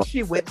 She looked like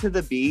she went to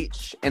the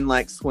beach and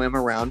like swam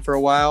around for a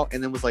while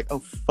and then was like, oh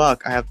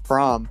fuck, I have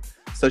prom.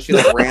 So she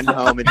like ran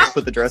home and just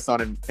put the dress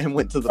on and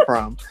went to the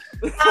prom.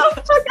 Oh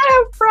fuck,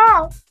 I have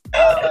prom.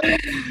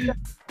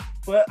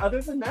 But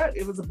other than that,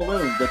 it was a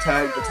balloon. The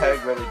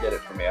tag really did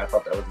it for me. I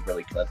thought that was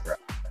really clever.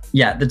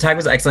 Yeah, the tag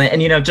was excellent.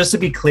 And, just to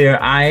be clear,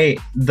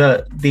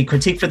 the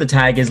critique for the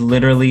tag is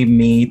literally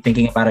me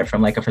thinking about it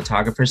from like a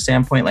photographer's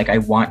standpoint. Like I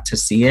want to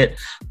see it,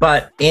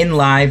 but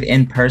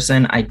in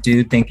person, I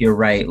do think you're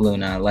right,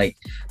 Luna. Like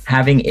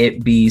having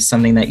it be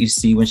something that you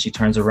see when she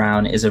turns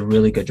around is a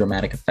really good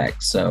dramatic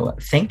effect. So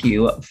thank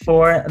you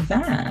for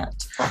that.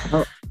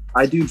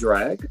 I do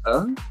drag.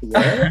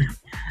 What?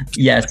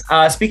 Yes.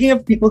 Speaking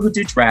of people who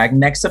do drag,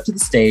 next up to the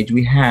stage,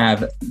 we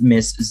have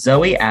Miss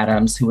Zoe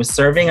Adams, who was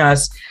serving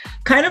us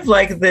kind of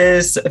like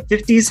this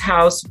 50s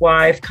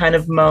housewife kind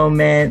of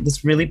moment,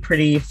 this really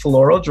pretty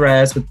floral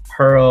dress with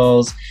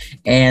pearls.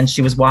 And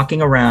she was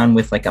walking around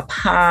with like a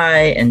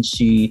pie and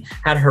she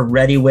had her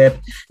Ready Whip.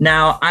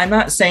 Now, I'm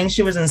not saying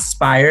she was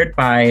inspired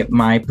by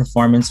my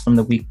performance from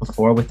the week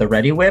before with the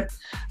Ready Whip,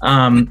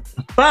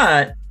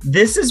 but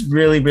this is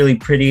really, really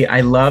pretty. I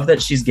love that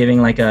she's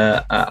giving like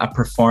a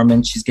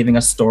performance. She's giving a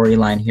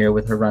storyline here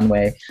with her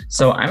runway.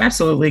 So I'm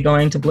absolutely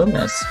going to bloom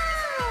this.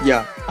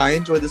 Yeah, I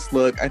enjoyed this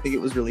look. I think it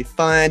was really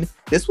fun.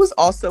 This was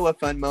also a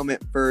fun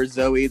moment for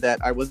Zoe that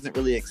I wasn't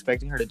really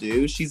expecting her to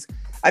do.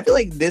 I feel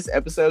like this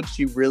episode,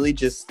 she really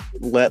just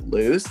let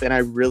loose, and I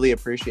really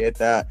appreciate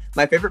that.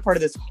 My favorite part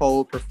of this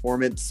whole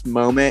performance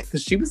moment,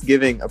 because she was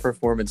giving a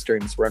performance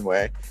during this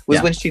runway,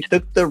 was when she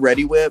took the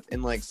Ready Whip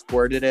and like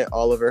squirted it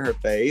all over her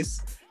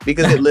face,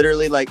 because it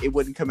literally like it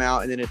wouldn't come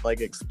out and then it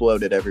like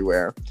exploded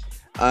everywhere.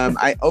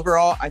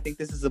 I think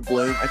this is a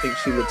bloom. I think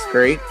she looks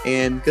great,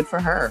 and good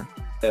for her.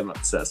 I'm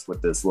obsessed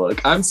with this look.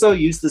 I'm so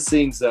used to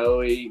seeing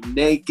Zoe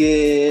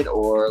naked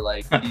or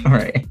like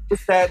right.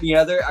 this, that, and the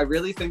other. I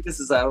really think this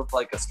is out of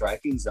like a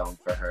striking zone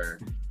for her.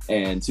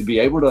 And to be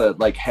able to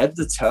like head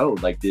to toe,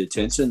 like the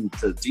attention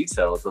to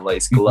detail, the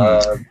lace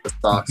glove, the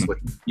socks with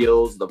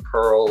heels, the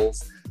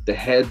pearls, the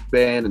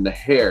headband, and the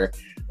hair.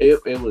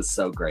 It was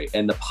so great.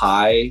 And the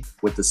pie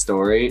with the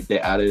story,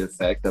 the added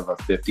effect of a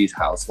 50s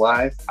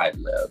housewife, I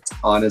lived.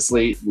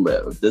 Honestly,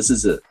 lived. This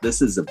is a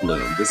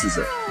bloom. This is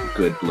a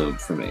good bloom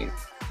for me.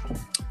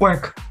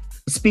 Work.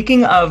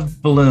 Speaking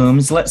of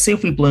blooms, let's see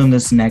if we bloom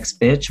this next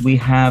bitch. We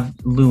have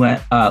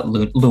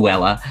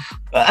Luella,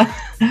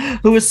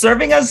 who is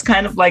serving us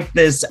kind of like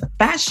this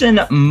fashion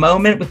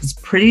moment with this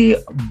pretty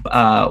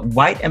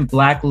white and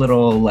black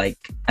little, like,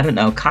 I don't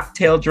know,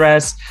 cocktail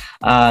dress.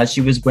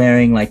 She was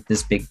wearing like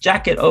this big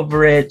jacket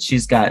over it.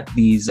 She's got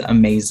these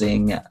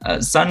amazing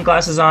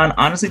sunglasses on.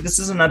 Honestly, this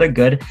is another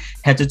good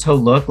head to toe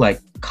look,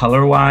 like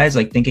color-wise,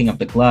 like thinking of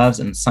the gloves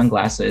and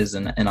sunglasses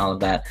and all of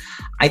that.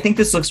 I think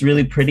this looks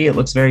really pretty. It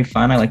looks very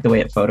fun. I like the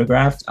way it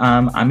photographed.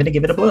 I'm going to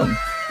give it a bloom.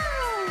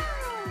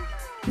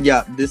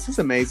 Yeah, this is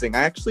amazing.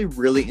 I actually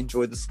really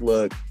enjoyed this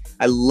look.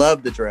 I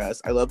love the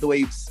dress. I love the way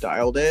you've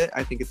styled it.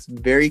 I think it's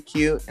very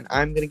cute, and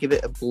I'm going to give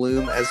it a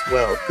bloom as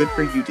well. Good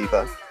for you,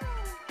 Diva.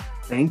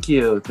 Thank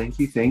you.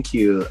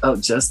 Oh,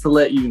 just to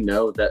let you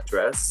know, that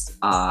dress,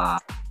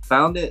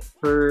 found it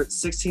for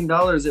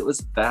 $16. It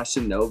was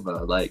Fashion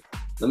Nova. Like,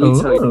 let me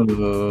tell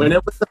you, when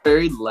it was the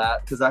very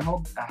last, because I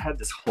had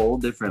this whole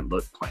different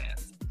look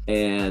planned,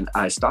 and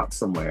I stopped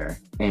somewhere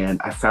and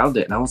I found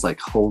it, and I was like,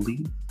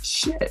 holy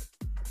shit.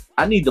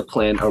 I need to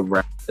plan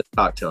around this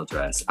cocktail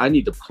dress. I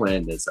need to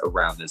plan this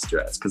around this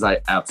dress because I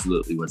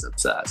absolutely was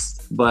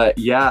obsessed. But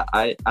yeah,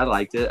 I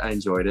liked it. I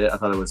enjoyed it. I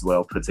thought it was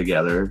well put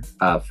together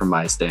for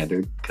my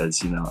standard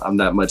because, you know, I'm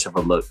not much of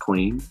a look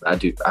queen. I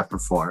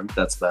perform.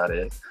 That's about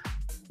it.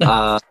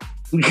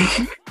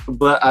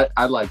 But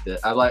I liked it.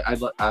 I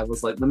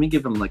was like, let me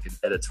give him like an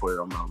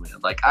editorial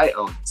moment. Like, I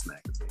own this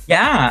magazine.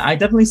 Yeah, I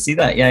definitely see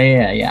that.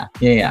 Yeah.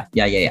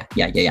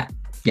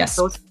 Yes.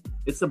 So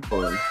it's a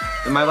bloom.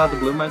 Am I allowed to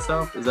bloom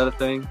myself? Is that a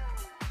thing?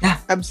 Yeah,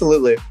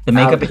 absolutely. The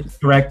makeup is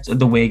correct.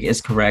 The wig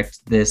is correct.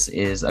 This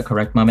is a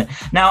correct moment.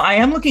 Now, I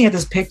am looking at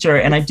this picture,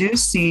 and I do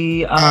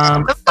see.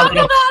 I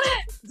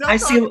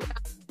see a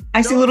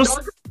little.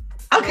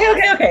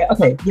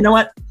 Okay. You know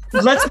what?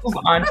 Let's move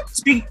on.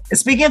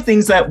 Speaking of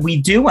things that we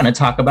do want to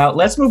talk about,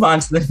 let's move on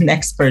to the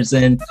next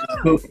person,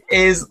 who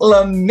is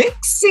Lamixie.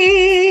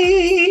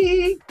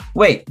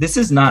 Wait, this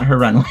is not her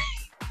runway.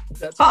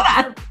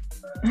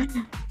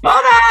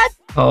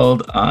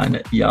 Hold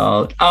on,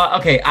 y'all.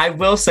 Okay, I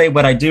will say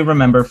what I do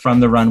remember from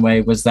the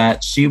runway was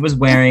that she was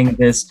wearing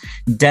this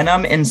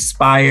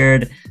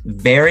denim-inspired,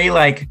 very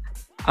like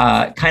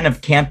kind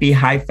of campy,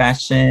 high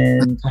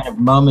fashion kind of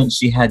moment.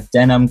 She had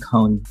denim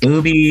cone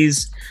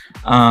boobies.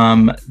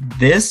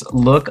 This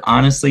look,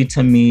 honestly,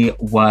 to me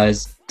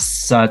was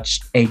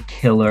such a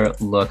killer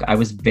look. I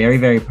was very,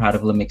 very proud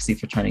of Lamixie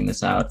for turning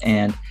this out,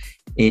 and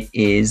it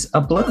is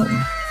a bloom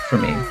for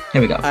me.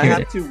 Here we go. I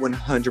have to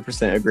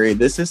 100% agree.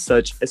 This is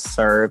such a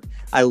serve.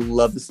 I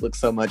love this look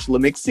so much.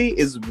 Lamixie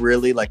is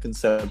really like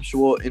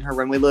conceptual in her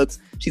runway looks.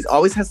 She's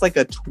always has like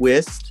a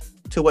twist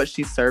to what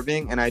she's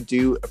serving, and I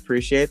do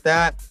appreciate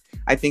that.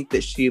 I think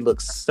that she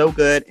looks so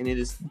good, and it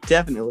is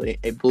definitely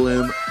a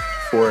bloom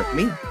for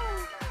me.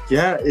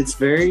 Yeah, it's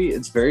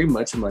very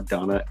much a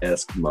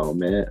Madonna-esque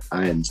moment.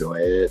 I enjoy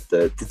it.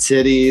 The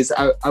titties.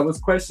 I was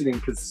questioning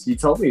because she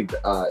told me in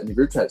the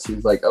group chat, she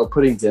was like, oh,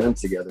 putting denim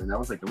together. And I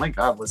was like, oh my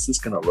God, what's this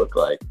going to look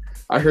like?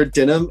 I heard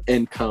denim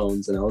and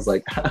cones, and I was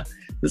like,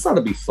 this ought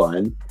to be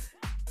fun.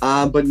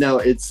 But no,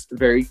 it's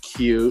very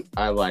cute.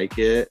 I like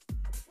it.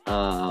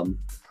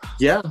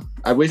 Yeah,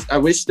 I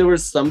wish there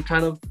was some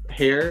kind of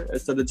hair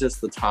instead of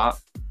just the top,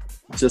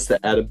 just to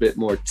add a bit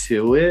more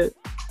to it.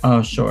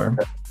 Oh, sure.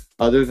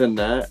 Other than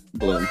that,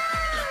 bloom.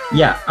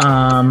 Yeah.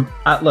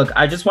 Look,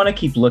 I just want to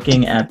keep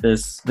looking at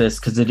this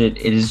because it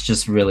is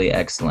just really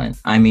excellent.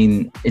 I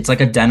mean, it's like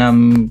a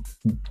denim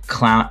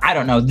clown. I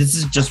don't know. This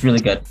is just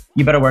really good.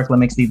 You better work,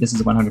 Lamixie. This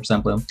is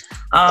 100% bloom.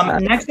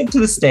 Next up to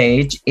the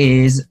stage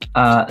is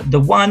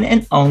the one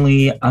and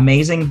only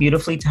amazing,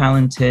 beautifully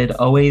talented,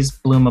 always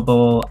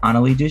bloomable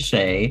Annalie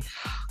Duché,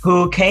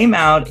 who came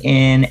out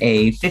in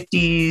a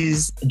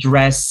 50s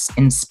dress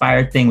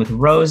inspired thing with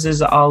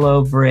roses all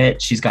over it.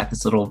 She's got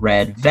this little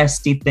red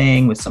vesty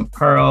thing with some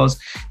pearls,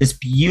 this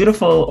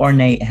beautiful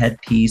ornate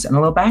headpiece, and a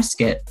little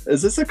basket.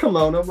 Is this a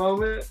kimono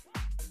moment?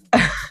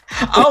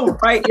 Oh,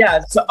 right.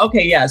 Yeah. So,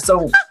 okay. Yeah.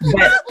 So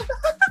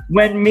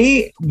when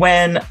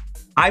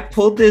I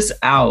pulled this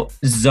out.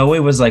 Zoe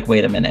was like,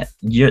 wait a minute,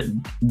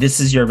 this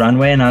is your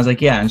runway? And I was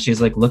like, yeah. And she's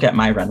like, look at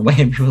my runway.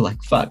 And we were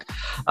like, fuck.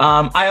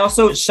 I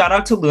also, shout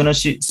out to Luna.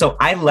 So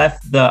I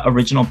left the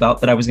original belt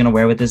that I was going to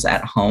wear with this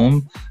at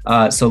home.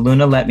 So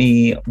Luna let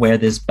me wear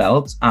this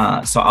belt.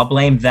 So I'll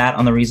blame that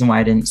on the reason why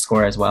I didn't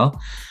score as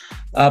well.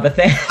 But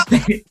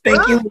thank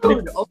you.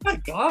 Luna. Oh my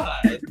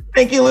God.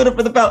 Thank you, Luna,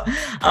 for the belt.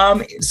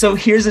 So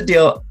here's the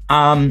deal.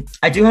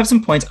 I do have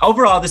some points.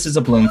 Overall, this is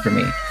a bloom for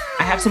me.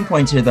 I have some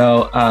points here,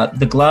 though.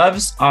 The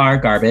gloves are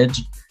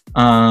garbage.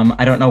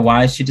 I don't know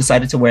why she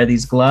decided to wear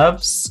these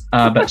gloves,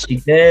 but she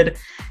did.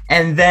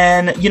 And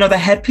then, you know, the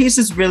headpiece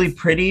is really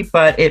pretty,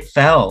 but it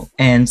fell.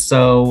 And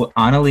so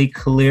Annalie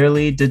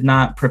clearly did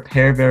not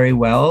prepare very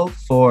well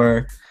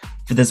for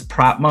this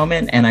prop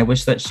moment. And I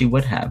wish that she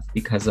would have,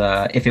 because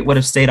if it would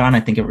have stayed on,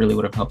 I think it really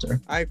would have helped her.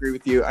 I agree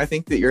with you. I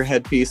think that your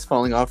headpiece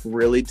falling off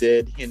really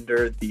did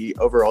hinder the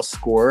overall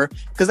score,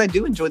 because I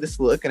do enjoy this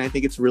look and I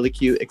think it's really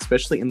cute,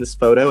 especially in this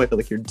photo. I feel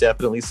like you're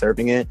definitely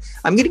serving it.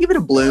 I'm going to give it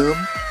a bloom.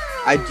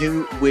 I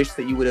do wish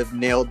that you would have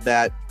nailed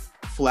that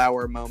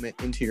flower moment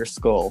into your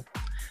skull.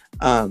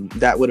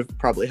 That would have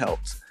probably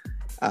helped.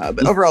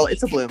 But overall,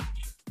 it's a bloom.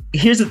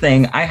 Here's the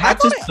thing. I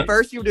thought at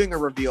first you were doing a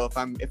reveal. If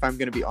I'm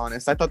gonna be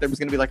honest, I thought there was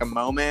gonna be like a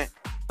moment,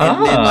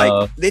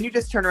 and then you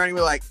just turn around and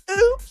you were like,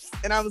 "Oops!"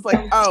 And I was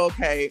like, "Oh,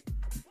 okay."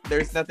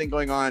 There's nothing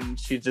going on.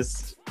 She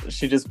just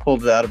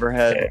pulled it out of her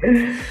head.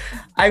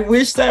 I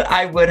wish that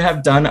I would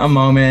have done a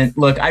moment.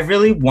 Look,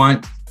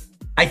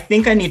 I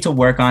think I need to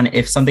work on,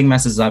 if something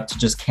messes up, to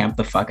just camp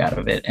the fuck out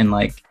of it and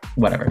like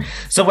whatever.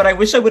 So what I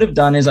wish I would have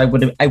done is I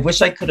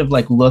wish I could have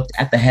like looked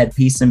at the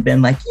headpiece and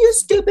been like, you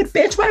stupid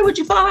bitch, why would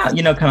you fall out?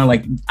 You know, kind of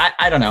like,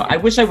 I don't know. I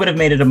wish I would have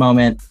made it a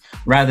moment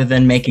rather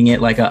than making it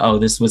like oh,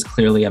 this was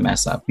clearly a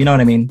mess up. You know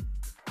what I mean?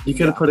 You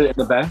could have put it in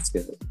the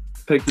basket.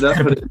 Picked it up,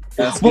 put it in the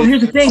basket. Well,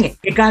 here's the thing.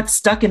 It got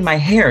stuck in my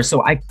hair,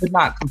 so I could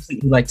not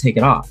completely like take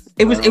it off.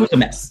 It was a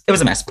mess. It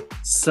was a mess.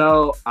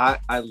 So I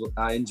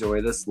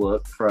enjoy this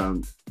look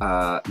from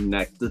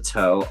neck to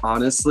toe.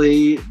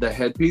 Honestly, the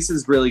headpiece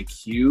is really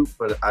cute,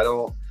 but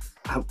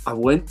I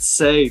wouldn't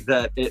say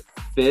that it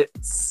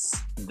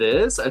fits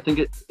this. I think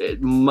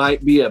it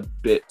might be a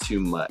bit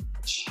too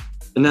much.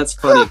 And that's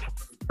funny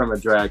from a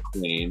drag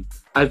queen.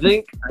 I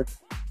think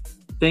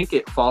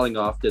it falling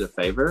off did a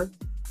favor,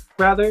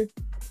 rather.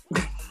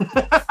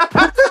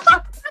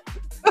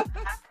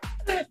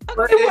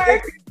 But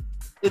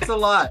it's a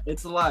lot.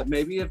 It's a lot.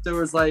 Maybe if there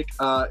was like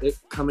it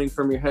coming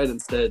from your head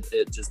instead,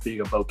 it just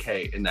being a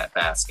bouquet in that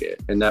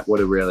basket, and that would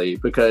have really,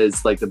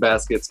 because like the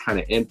basket's kind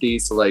of empty,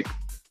 so like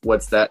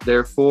what's that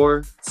there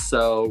for?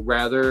 So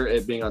rather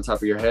it being on top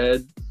of your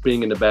head,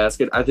 being in the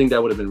basket, I think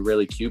that would have been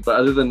really cute. But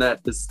other than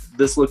that,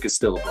 this look is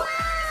still a blow.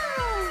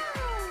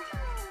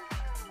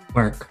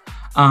 Work.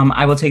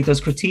 I will take those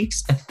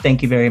critiques.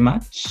 Thank you very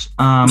much.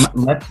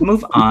 Let's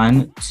move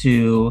on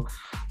to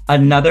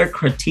another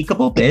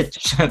critiquable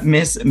bitch,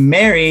 Miss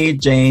Mary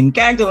Jane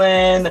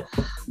Gagdalin.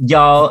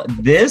 Y'all,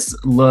 this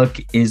look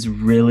is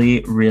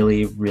really,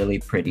 really, really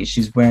pretty.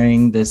 She's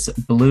wearing this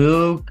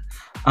blue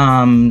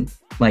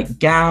like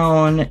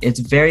gown. It's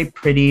very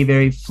pretty,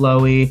 very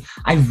flowy.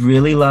 I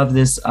really love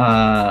this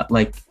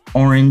like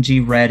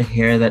orangey red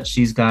hair that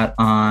she's got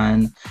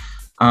on.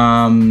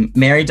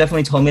 Mary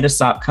definitely told me to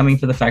stop coming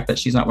for the fact that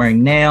she's not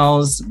wearing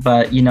nails,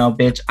 but you know,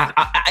 bitch,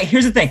 I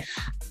here's the thing.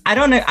 I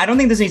don't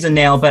think this needs a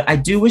nail, but I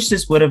do wish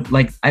this would have,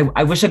 like,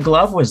 I wish a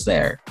glove was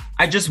there.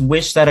 I just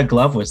wish that a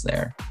glove was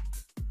there.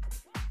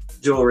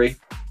 Jewelry,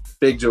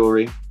 big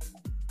jewelry.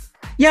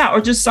 Yeah,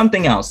 or just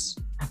something else.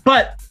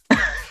 But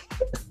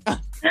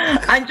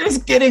I'm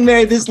just kidding,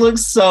 Mary. This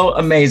looks so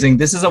amazing.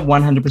 This is a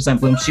 100%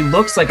 bloom. She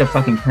looks like a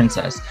fucking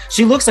princess.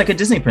 She looks like a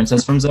Disney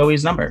princess from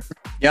Zoe's Number.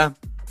 Yeah.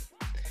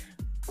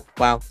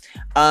 Wow.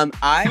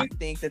 I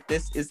think that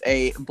this is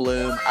a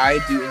bloom. I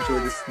do enjoy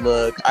this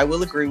look. I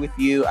will agree with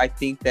you. I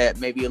think that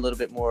maybe a little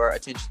bit more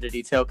attention to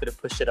detail could have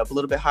pushed it up a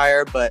little bit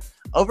higher, but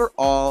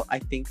overall, I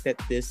think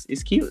that this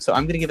is cute. So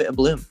I'm going to give it a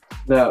bloom.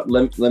 Now,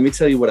 let me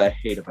tell you what I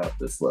hate about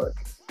this look.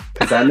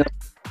 Because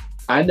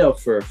I know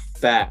for a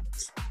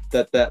fact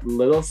that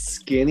little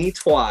skinny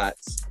twat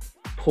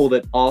pulled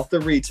it off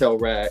the retail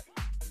rack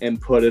and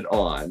put it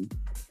on.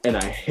 And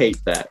I hate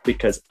that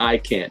because I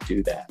can't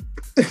do that.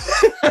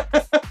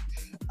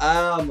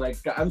 Oh my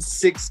God, I'm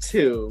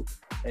 6'2"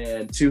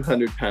 and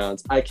 200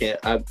 pounds. I can't,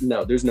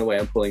 no, there's no way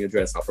I'm pulling a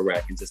dress off a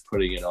rack and just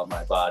putting it on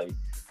my body.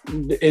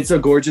 It's a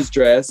gorgeous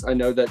dress. I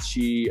know that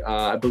she,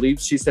 I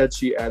believe she said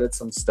she added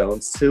some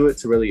stones to it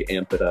to really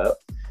amp it up.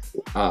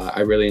 I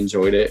really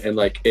enjoyed it. And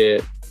like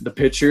the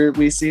picture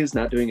we see is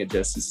not doing it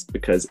justice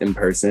because in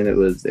person it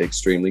was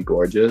extremely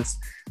gorgeous.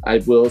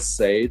 I will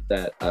say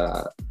that,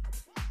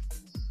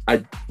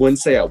 I wouldn't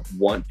say I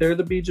want there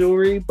to be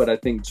jewelry, but I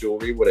think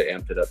jewelry would have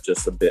amped it up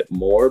just a bit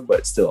more.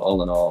 But still,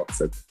 all in all, it's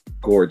a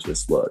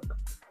gorgeous look.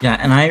 Yeah,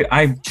 and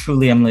I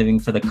truly am living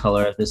for the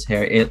color of this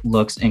hair. It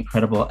looks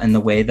incredible. And the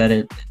way that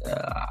it,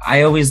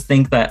 I always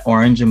think that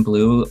orange and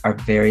blue are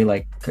very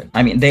like,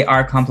 I mean, they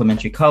are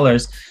complementary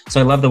colors.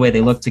 So I love the way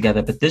they look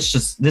together. But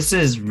this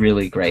is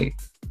really great.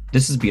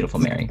 This is beautiful,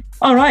 Mary.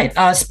 All right.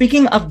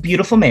 Speaking of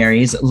beautiful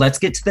Marys, let's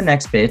get to the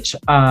next bitch.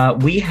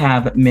 We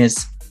have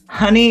Miss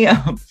Honey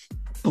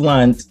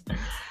Blunt.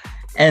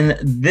 And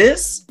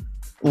this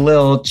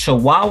little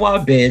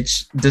Chihuahua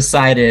bitch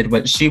decided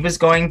what she was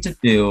going to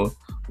do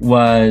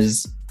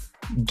was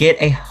get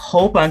a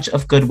whole bunch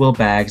of Goodwill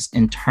bags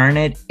and turn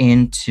it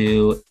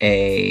into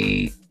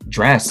a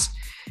dress.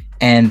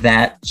 And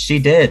that she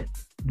did.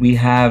 We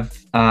have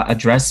a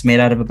dress made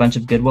out of a bunch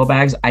of Goodwill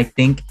bags. I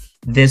think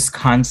this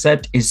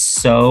concept is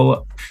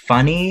so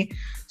funny,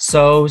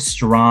 so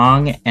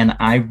strong, and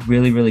I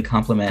really, really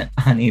compliment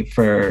Honey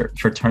for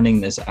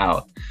turning this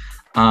out.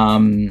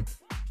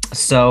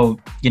 So,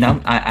 you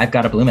know, I've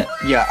got to bloom it.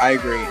 Yeah, I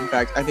agree. In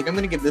fact, I think I'm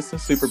going to give this a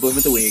super bloom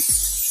of the week.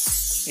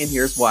 And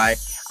here's why.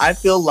 I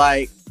feel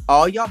like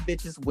all y'all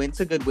bitches went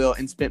to Goodwill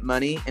and spent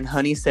money, and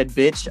Honey said,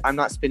 bitch, I'm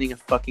not spending a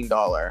fucking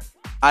dollar.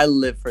 I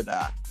live for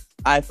that.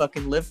 I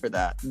fucking live for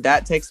that.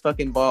 That takes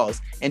fucking balls.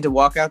 And to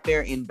walk out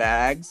there in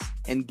bags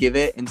and give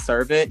it and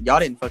serve it, y'all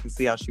didn't fucking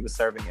see how she was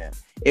serving it.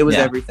 It was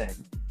everything.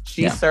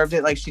 She served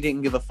it like she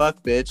didn't give a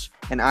fuck, bitch.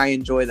 And I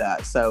enjoy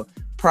that. So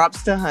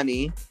props to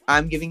Honey.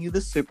 I'm giving you the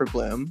super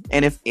bloom.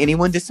 And if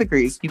anyone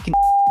disagrees, you can.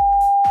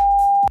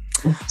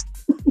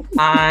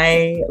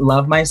 I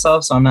love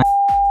myself, so I'm not.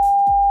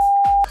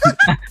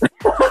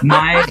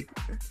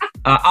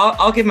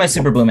 I'll give my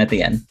super bloom at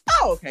the end.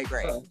 Oh, okay,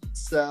 great.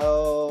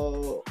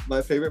 So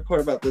my favorite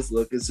part about this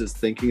look is just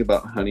thinking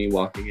about Honey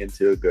walking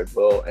into a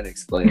Goodwill and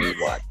explaining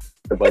why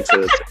a bunch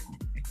of.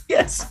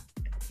 Yes.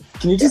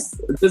 Can you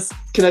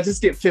can I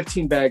just get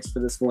 15 bags for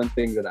this one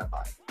thing that I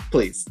buy,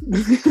 please?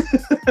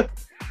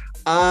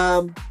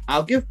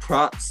 I'll give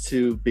props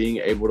to being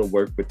able to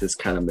work with this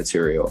kind of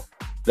material.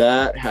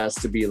 That has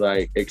to be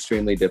like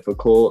extremely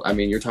difficult. I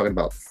mean, you're talking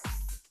about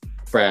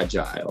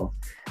fragile,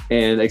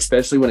 and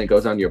especially when it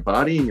goes on your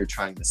body and you're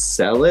trying to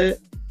sell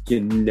it, you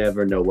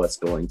never know what's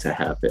going to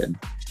happen.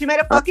 She made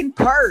a fucking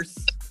purse.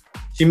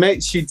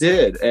 She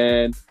did,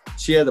 and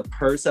she had a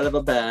purse out of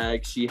a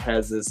bag. She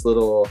has this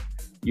little,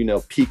 you know,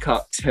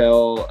 peacock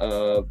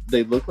tail.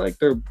 They look like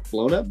they're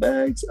blown up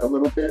bags a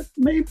little bit,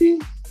 maybe.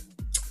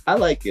 I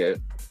like it.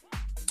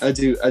 I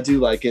do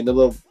like it. The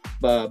little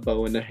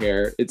bow in the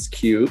hair, it's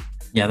cute.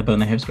 Yeah, the bow in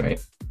the hair is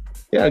great.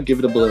 Yeah, I'd give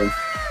it a bloom.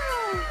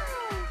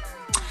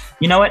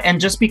 You know what? And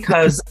just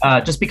because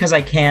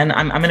I can,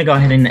 I'm going to go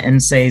ahead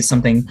and say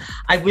something.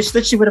 I wish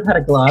that she would have had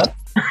a glove.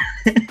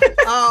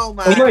 Oh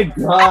my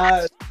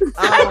God.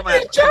 Oh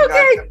my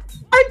joking.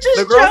 I'm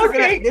just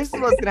joking. This is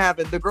what's going to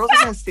happen. The girls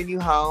are going to send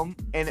you home.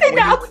 And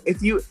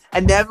if you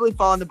inevitably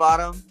fall on the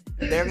bottom,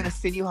 they're going to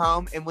send you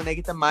home. And when they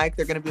get the mic,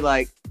 they're going to be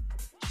like,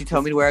 she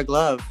told me to wear a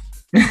glove.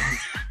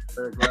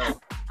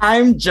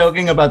 I'm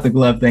joking about the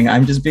glove thing.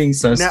 I'm just being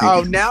so stupid.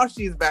 Oh, now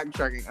she's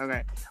backtracking.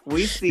 Okay.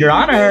 We see. Your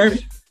Honor.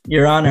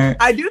 Your Honor.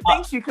 I do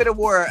think she could have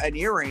wore an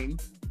earring.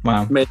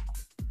 Wow.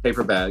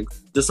 Paper bag.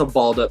 Just a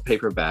balled up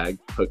paper bag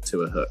hooked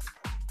to a hook.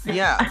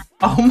 Yeah.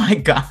 Oh my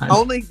God.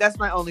 That's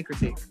my only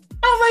critique.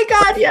 Oh my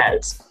God,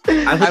 yes.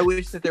 I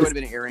wish that there would have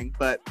been an earring,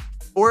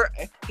 or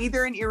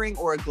either an earring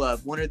or a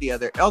glove, one or the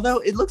other. Although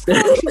it looks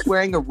like she's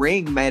wearing a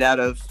ring made out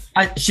of.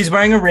 She's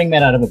wearing a ring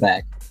made out of a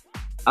bag.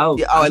 Oh,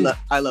 yeah, I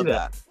love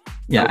that.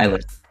 Yeah, okay. I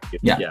love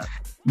it. Yeah.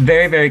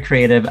 Very, very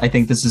creative. I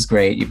think this is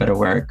great. You better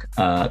work,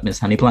 Miss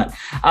Honey Blunt.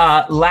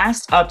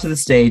 Last up to the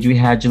stage, we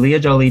had Jalea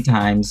Jolie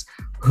Times,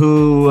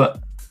 who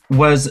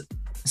was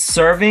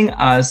serving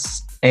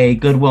us a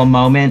Goodwill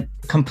moment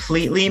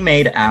completely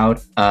made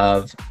out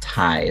of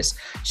ties.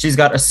 She's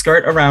got a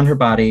skirt around her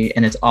body,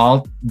 and it's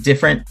all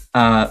different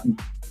patterns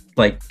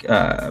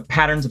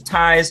of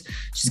ties.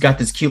 She's got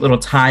this cute little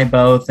tie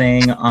bow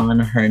thing on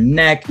her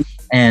neck.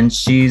 And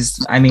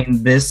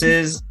this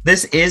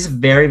is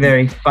very,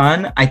 very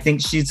fun. I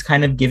think she's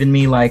kind of given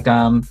me like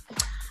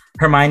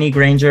Hermione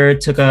Granger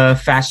took a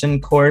fashion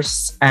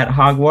course at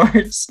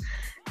Hogwarts.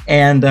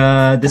 And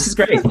this is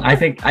great. I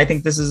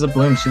think this is a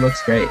bloom. She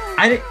looks great.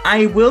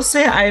 I will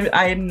say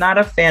I'm not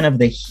a fan of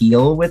the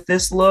heel with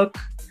this look,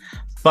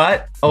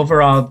 but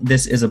overall,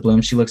 this is a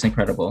bloom. She looks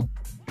incredible.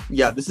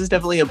 Yeah, this is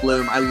definitely a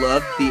bloom. I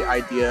love the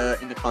idea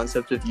and the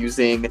concept of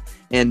using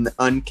an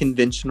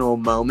unconventional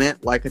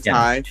moment like a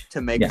tie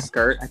to make a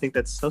skirt. I think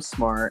that's so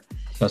smart.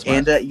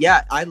 And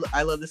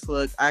I love this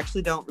look. I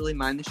actually don't really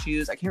mind the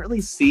shoes. I can't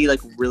really see like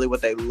really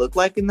what they look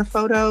like in the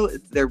photo.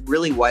 They're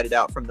really whited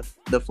out from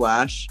the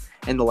flash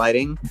and the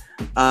lighting.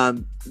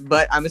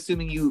 But I'm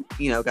assuming you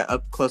got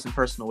up close and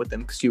personal with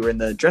them because you were in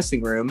the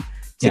dressing room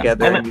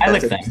together. Yeah,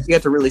 you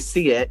got to really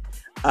see it.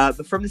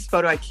 But from this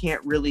photo, I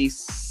can't really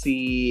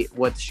see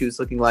what the shoe's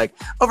looking like.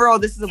 Overall,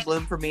 this is a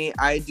bloom for me.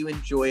 I do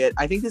enjoy it.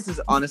 I think this is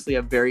honestly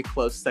a very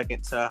close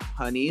second to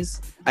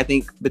Honey's. I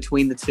think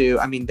between the two,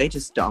 they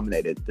just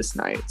dominated this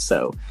night.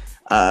 So,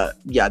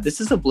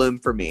 this is a bloom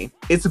for me.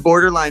 It's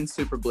borderline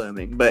super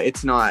blooming, but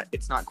it's not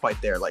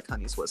quite there like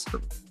Honey's was for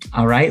me.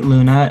 All right,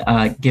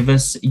 Luna, give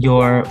us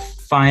your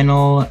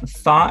final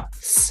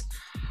thoughts.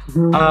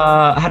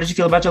 How did you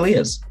feel about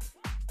Jalea's?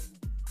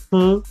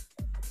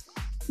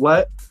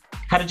 What?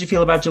 How did you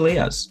feel about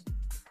Jalea's?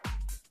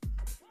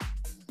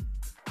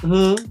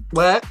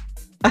 What?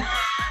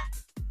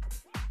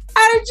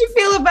 How did you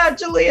feel about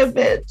Jalea,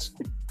 bitch?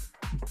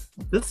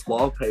 This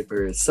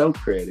wallpaper is so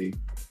pretty.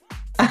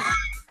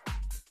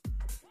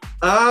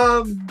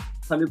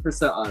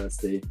 100%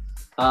 honesty.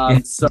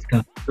 So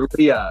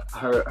Leah,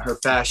 her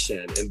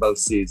fashion in both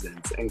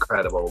seasons,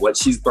 incredible. What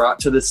she's brought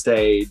to the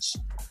stage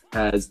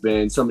has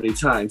been so many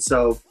times.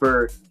 So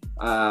for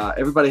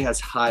everybody has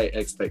high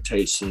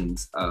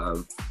expectations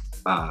of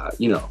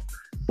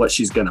what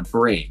she's gonna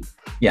bring.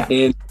 Yeah.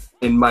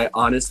 In my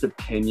honest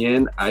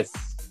opinion, I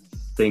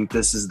think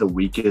this is the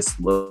weakest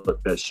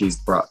look that she's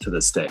brought to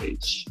the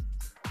stage.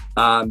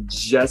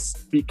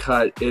 Just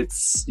because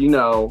it's,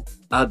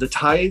 the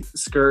tie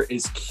skirt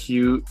is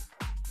cute.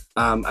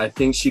 I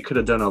think she could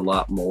have done a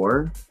lot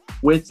more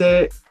with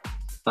it.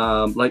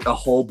 Like a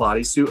whole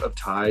bodysuit of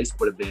ties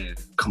would have been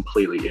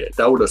completely it.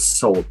 That would have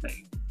sold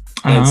me.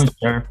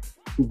 Sure.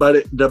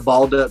 But the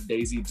balled up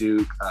Daisy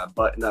Duke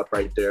button up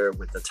right there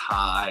with the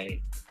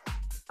tie,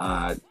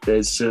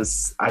 it's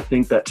just, I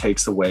think that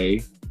takes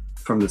away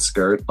from the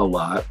skirt a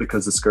lot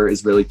because the skirt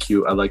is really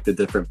cute. I like the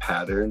different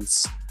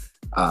patterns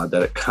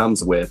that it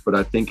comes with, but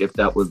I think if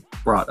that was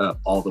brought up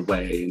all the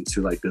way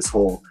into like this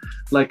whole,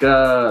 like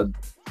a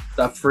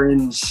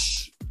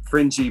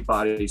fringy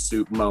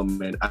bodysuit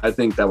moment, I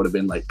think that would have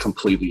been like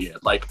completely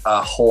it, like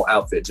a whole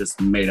outfit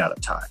just made out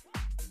of tie.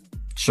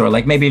 Sure,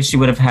 like maybe if she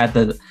would have had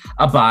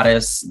a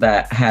bodice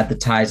that had the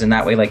ties in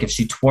that way, like if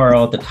she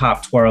twirled, the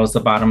top twirls, the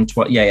bottom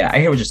twirl. Yeah, I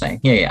hear what you're saying.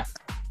 Yeah.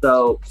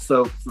 So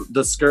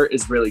the skirt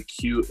is really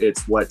cute.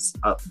 It's what's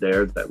up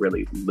there that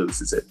really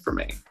loses it for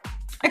me.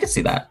 I can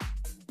see that.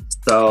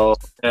 So,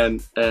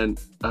 and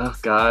oh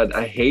God,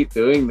 I hate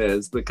doing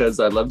this because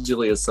I love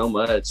Julia so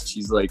much.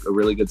 She's like a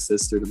really good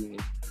sister to me,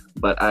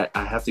 but I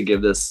have to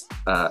give this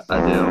a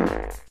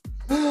no.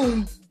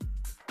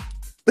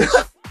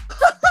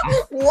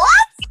 What?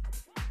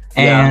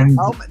 And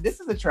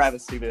this is a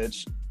travesty,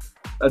 bitch.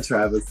 A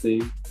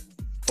travesty.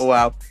 Oh,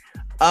 wow.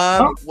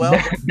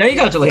 Well, there you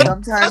go, Julia.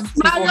 Sometimes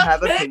people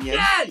have opinions.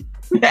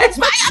 That's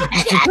my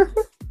opinion.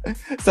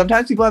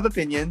 Sometimes people have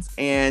opinions,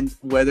 and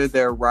whether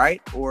they're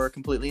right or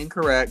completely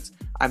incorrect,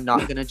 I'm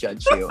not going to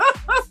judge you.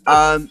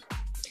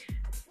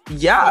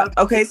 Yeah.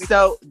 Okay.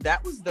 So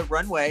that was the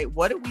runway.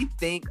 What did we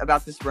think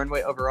about this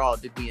runway overall?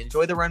 Did we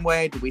enjoy the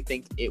runway? Did we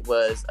think it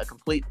was a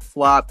complete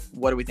flop?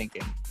 What are we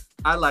thinking?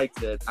 I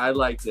liked it. I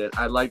liked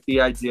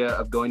the idea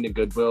of going to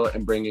Goodwill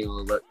and bringing a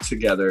look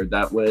together.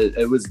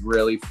 It was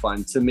really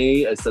fun to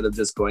me instead of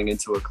just going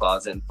into a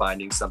closet and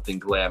finding something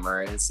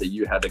glamorous. So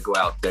you had to go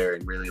out there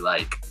and really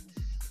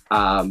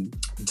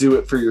do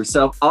it for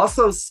yourself.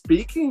 Also,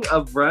 speaking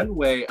of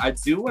runway, I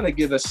do want to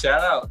give a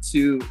shout out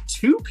to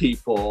two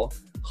people.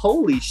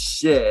 Holy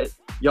shit,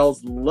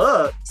 y'all's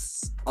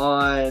looks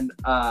on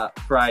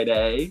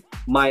Friday.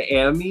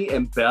 Miami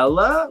and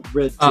Bella.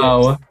 Ridiculous.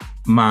 Oh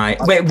my!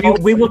 Wait,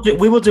 we will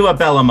do a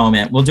Bella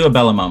moment. We'll do a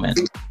Bella moment.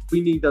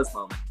 We need those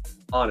moments.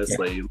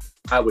 Honestly, yeah.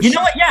 I was. You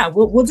know what? Yeah,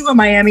 we'll do a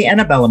Miami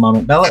and a Bella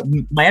moment.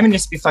 Miami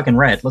needs to be fucking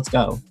red. Let's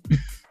go.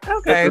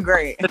 Okay,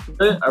 great.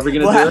 Are we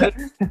gonna do it?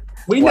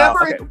 We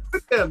never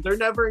include them. They're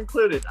never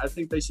included. I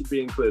think they should be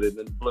included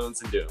in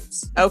Balloons and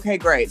Dooms. Okay,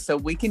 great. So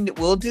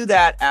we'll do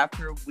that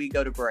after we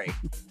go to break.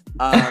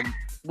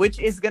 Which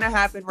is gonna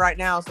happen right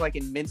now, so I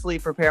can mentally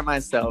prepare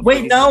myself.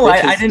 Wait, no,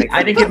 I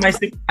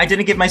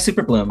didn't get my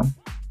super bloom.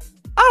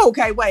 Oh,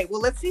 okay. Wait. Well,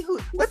 let's see who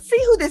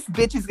this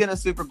bitch is gonna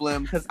super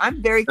bloom, because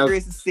I'm very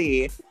curious to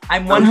see.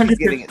 I'm 100%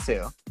 getting it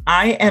too.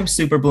 I am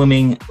super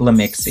blooming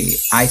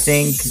Lamixie. I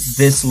think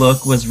this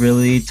look was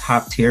really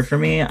top tier for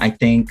me. I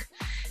think,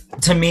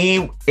 to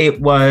me, it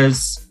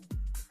was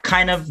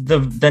kind of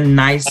the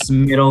nice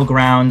middle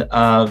ground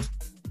of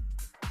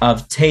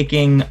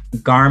taking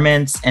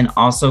garments and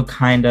also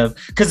kind of,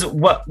 because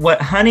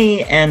what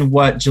Honey and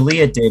what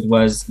Jalea did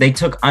was they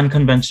took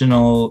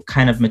unconventional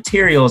kind of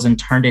materials and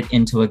turned it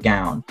into a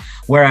gown.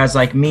 Whereas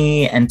like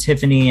me and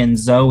Tiffany and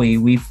Zoe,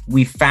 we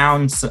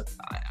found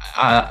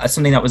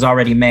something that was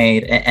already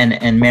made,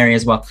 and Mary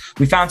as well.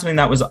 We found something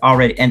that was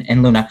already,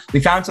 and Luna, we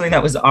found something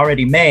that was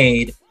already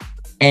made.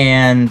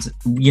 And,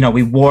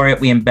 we wore it,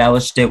 we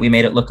embellished it, we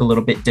made it look a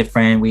little bit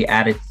different, we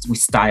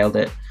styled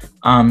it.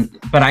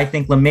 But I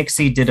think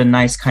Lamixie did a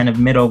nice kind of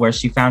middle where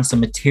she found some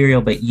material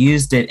but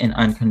used it in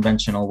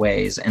unconventional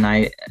ways. And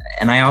I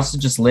also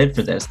just lived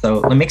for this.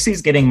 So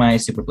Lamixie's getting my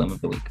Super Bloom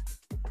of the Week.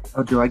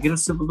 Oh, do I get a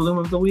Super Bloom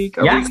of the Week?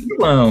 Super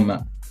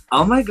Bloom.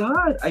 Oh my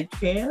God, I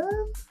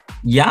can?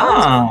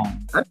 Yeah.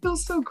 I feel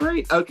so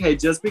great. Okay,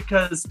 just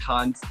because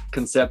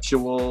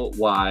conceptual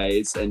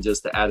wise and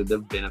just the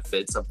additive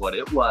benefits of what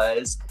it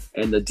was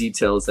and the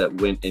details that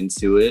went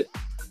into it,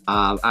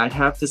 I'd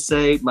have to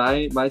say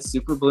my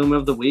Super Bloom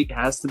of the Week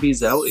has to be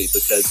Zoe,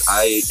 because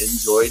I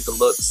enjoyed the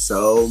look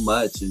so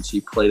much and she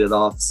played it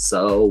off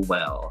so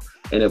well.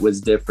 And it was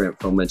different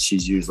from what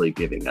she's usually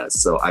giving us.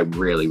 So I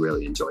really,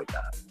 really enjoyed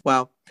that.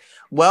 Wow.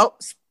 Well,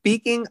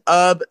 speaking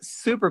of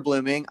super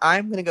blooming,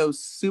 I'm going to go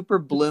super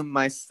bloom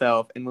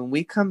myself. And when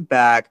we come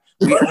back,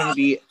 we are going to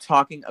be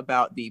talking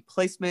about the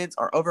placements,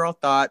 our overall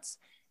thoughts,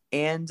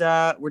 and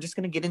we're just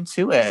going to get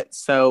into it.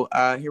 So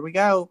here we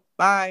go.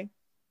 Bye.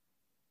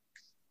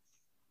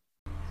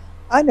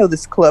 I know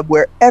this club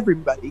where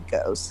everybody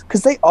goes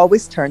because they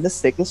always turn the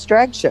sickest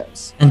drag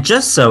shows. And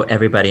just so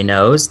everybody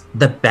knows,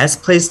 the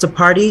best place to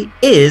party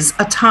is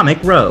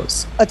Atomic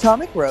Rose.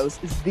 Atomic Rose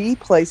is the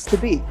place to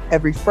be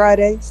every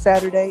Friday,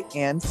 Saturday,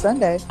 and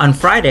Sunday. On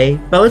Friday,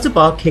 Bella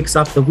DuBall kicks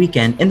off the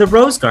weekend in the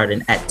Rose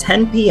Garden at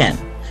 10 p.m.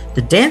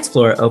 The dance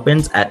floor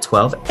opens at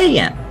 12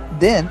 a.m.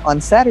 Then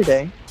on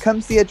Saturday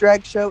comes the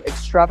drag show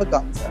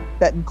extravaganza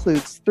that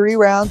includes 3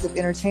 rounds of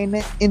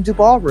entertainment in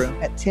DuBall Room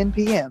at 10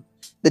 p.m.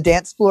 The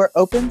dance floor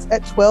opens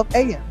at 12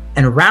 a.m.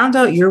 And round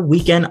out your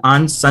weekend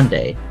on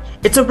Sunday.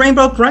 It's a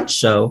rainbow brunch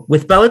show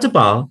with Bella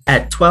DuBall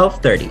at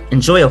 12:30.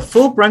 Enjoy a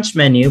full brunch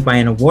menu by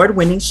an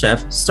award-winning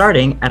chef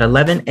starting at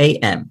 11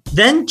 a.m.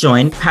 Then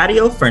join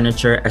Patio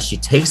Furniture as she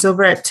takes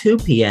over at 2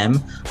 p.m.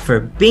 for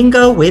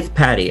Bingo with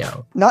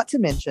Patio. Not to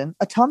mention,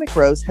 Atomic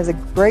Rose has a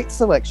great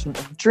selection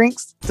of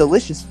drinks,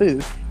 delicious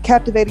food,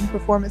 captivating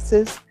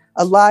performances,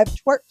 a live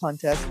twerk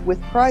contest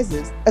with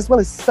prizes, as well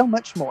as so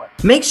much more.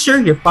 Make sure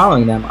you're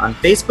following them on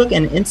Facebook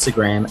and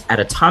Instagram at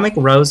Atomic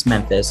Rose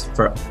Memphis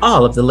for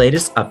all of the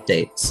latest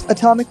updates.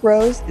 Atomic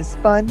Rose is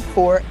fun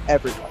for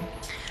everyone.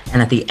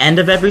 And at the end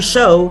of every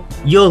show,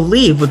 you'll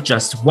leave with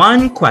just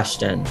one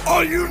question.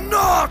 Are you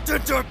not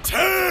entertained?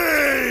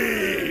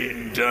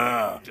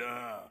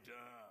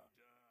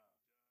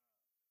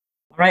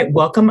 All right,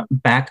 welcome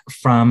back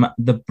from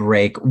the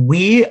break.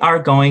 We are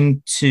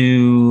going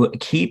to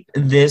keep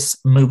this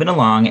moving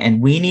along,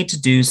 and we need to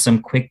do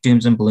some quick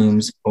dooms and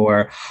blooms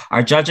for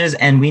our judges,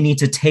 and we need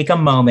to take a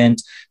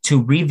moment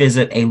to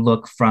revisit a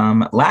look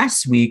from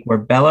last week where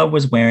Bella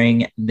was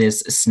wearing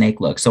this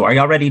snake look. So are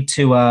y'all ready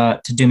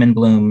to doom and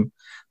bloom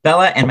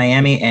Bella and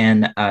Miami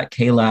and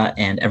Kayla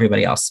and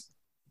everybody else?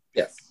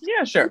 Yes.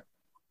 Yeah, sure.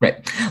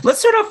 Right. Let's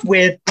start off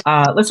with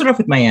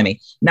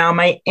Miami. Now,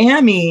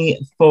 Miami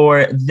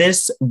for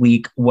this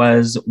week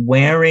was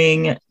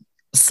wearing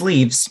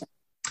sleeves.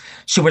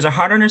 She wears a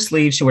heart on her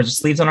sleeve. She wears her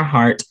sleeves on her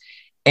heart.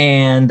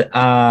 And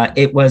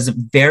it was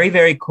very,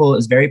 very cool. It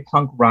was very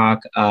punk rock.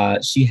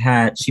 She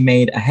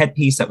made a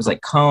headpiece that was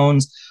like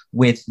cones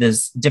with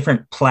this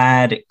different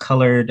plaid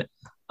colored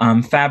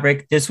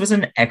fabric. This was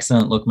an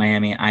excellent look,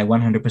 Miami. I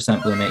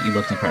 100% bloom it. You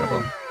looked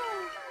incredible.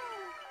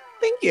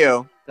 Thank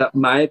you.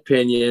 My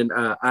opinion,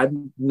 I've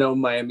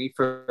known Miami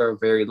for a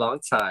very long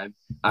time.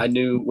 I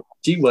knew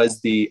she was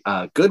the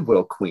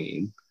Goodwill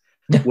queen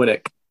when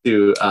it comes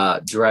to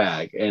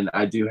drag. And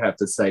I do have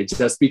to say,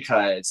 just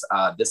because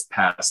this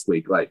past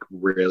week, like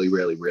really,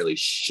 really, really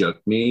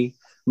shook me,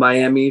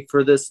 Miami,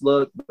 for this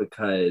look,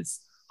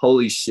 because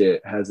holy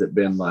shit, has it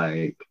been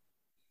like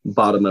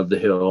bottom of the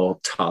hill,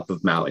 top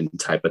of mountain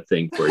type of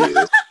thing for you.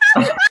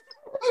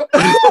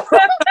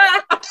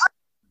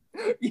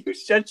 You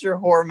shut your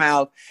whore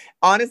mouth.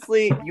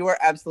 Honestly, you are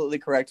absolutely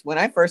correct. When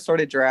I first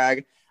started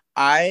drag,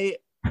 my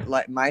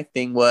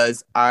thing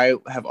was I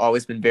have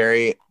always been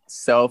very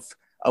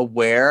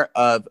self-aware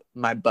of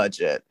my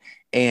budget,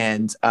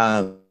 and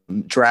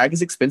drag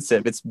is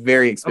expensive. It's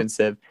very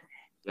expensive.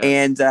 Yeah.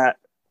 And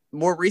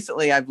more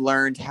recently, I've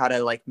learned how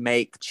to like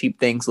make cheap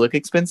things look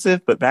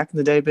expensive. But back in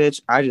the day,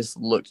 bitch, I just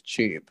looked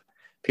cheap.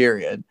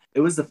 Period.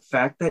 It was the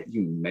fact that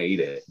you made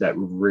it that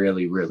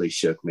really, really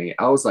shook me.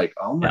 I was like,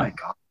 oh my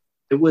God.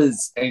 It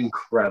was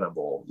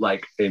incredible,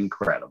 like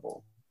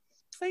incredible.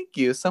 Thank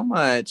you so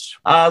much.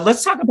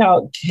 Let's talk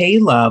about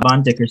Kayla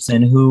Von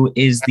Dickerson, who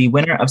is the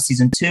winner of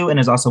season 2 and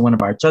is also one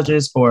of our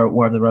judges for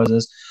War of the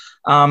Roses.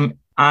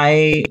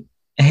 I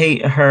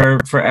hate her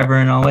forever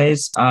and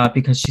always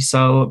because she's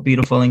so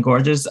beautiful and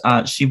gorgeous.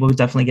 She will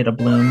definitely get a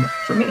bloom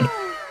for me.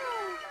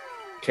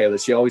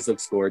 Kayla, she always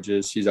looks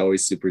gorgeous. She's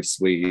always super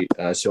sweet.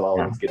 She'll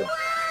always get a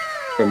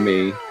from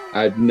me.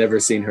 I've never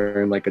seen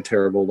her in like a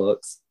terrible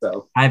look.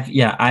 So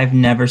I've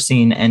never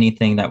seen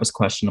anything that was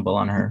questionable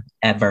on her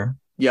ever.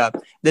 Yeah.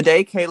 The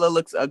day Kayla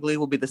looks ugly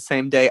will be the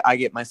same day I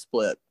get my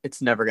split. It's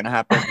never gonna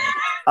happen.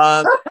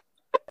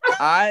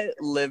 I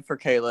live for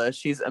Kayla.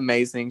 She's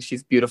amazing.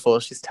 She's beautiful.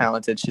 She's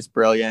talented. She's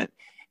brilliant.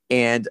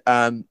 And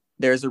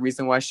there's a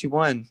reason why she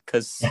won,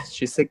 because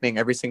she's sickening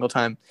every single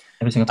time.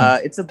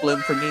 It's a bloom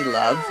for me,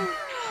 love.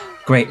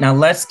 Great. Now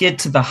let's get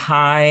to the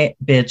high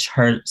bitch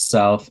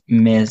herself,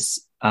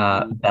 Miss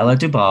Bella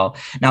DuBall.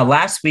 Now,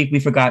 last week we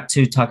forgot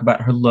to talk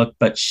about her look,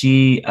 but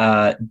she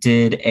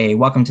did a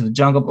Welcome to the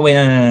Jungle. Wait,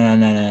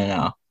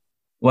 no.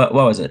 What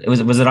was it? Was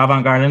it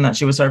Avant-Garde that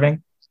she was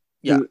serving?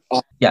 Yeah.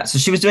 Yeah. So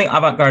she was doing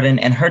Avant-Garde,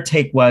 and her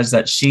take was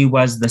that she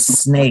was the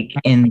snake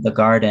in the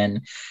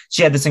garden.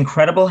 She had this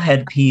incredible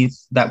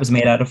headpiece that was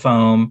made out of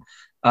foam.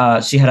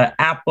 She had an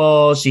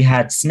apple. She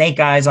had snake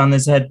eyes on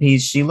this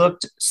headpiece. She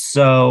looked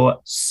so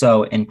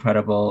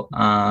incredible.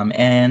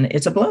 And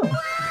it's a bloom.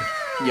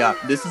 Yeah,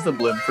 this is a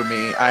bloom for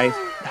me. I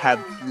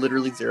have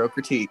literally zero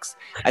critiques.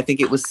 I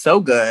think it was so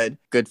good.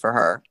 Good for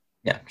her.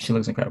 Yeah, she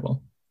looks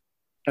incredible.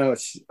 Oh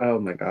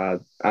my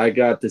God. I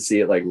got to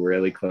see it like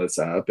really close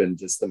up, and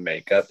just the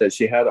makeup that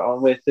she had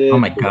on with it. Oh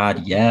my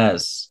God,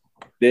 yes.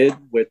 Did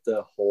with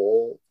the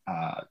whole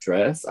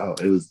dress. Oh,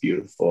 it was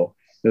beautiful.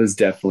 It was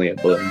definitely a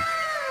bloom.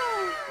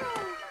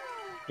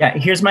 Yeah,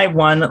 here's my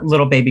one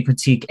little baby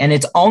critique, and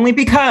it's only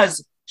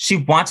because she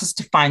wants us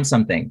to find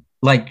something.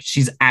 Like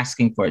she's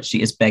asking for it,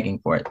 she is begging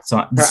for it.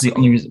 So this is the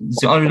only reason.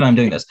 It's the only reason I'm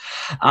doing this.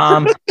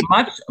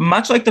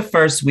 Much like the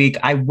first week,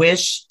 I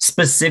wish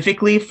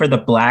specifically for the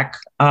black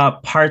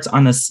parts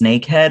on the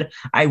snake head,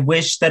 I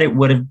wish that it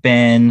would have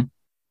been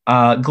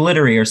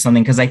glittery or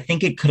something, because I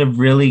think it could have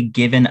really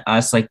given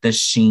us like the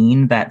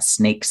sheen that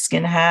snake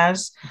skin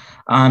has.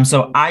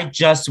 So I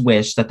just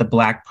wish that the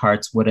black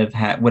parts would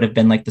have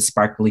been like the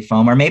sparkly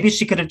foam, or maybe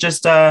she could have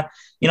just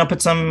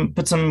put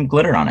some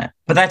glitter on it.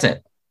 But that's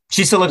it.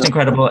 She still looks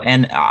incredible,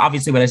 and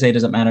obviously what I say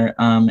doesn't matter.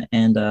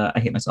 And I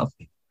hate myself.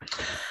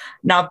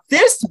 Now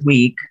this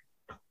week,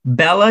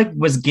 Bella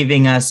was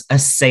giving us a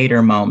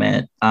satyr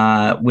moment,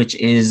 which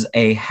is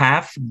a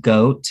half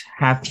goat,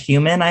 half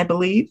human, I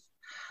believe.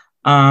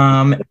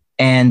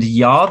 And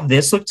y'all,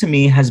 this look to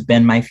me has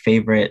been my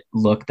favorite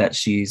look that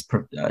she's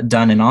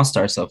done in All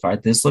Star so far.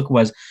 This look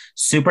was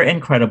super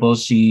incredible.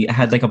 She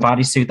had like a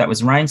bodysuit that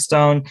was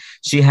rhinestone.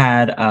 She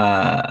had,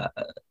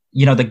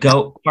 the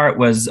goat part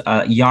was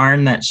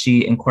yarn that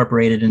she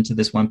incorporated into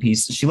this one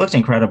piece. She looked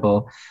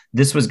incredible.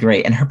 This was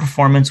great. And her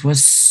performance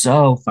was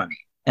so funny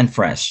and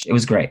fresh. It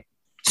was great.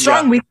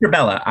 Strong week for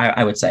Bella,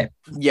 I would say.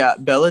 Yeah,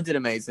 Bella did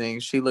amazing.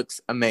 She looks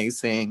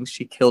amazing.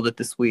 She killed it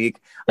this week.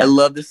 Yeah. I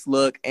love this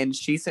look. And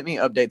she sent me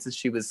updates as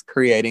she was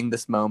creating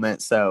this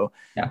moment. So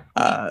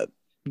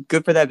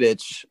good for that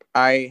bitch.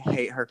 I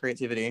hate her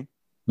creativity.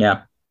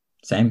 Yeah,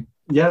 same.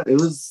 Yeah, it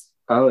was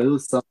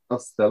something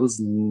else that was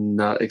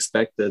not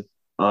expected,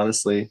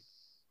 honestly,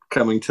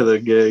 coming to the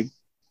gig.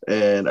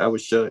 And I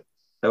was shook.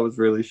 I was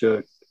really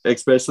shook.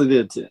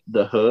 Especially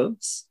the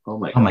hooves. Oh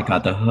my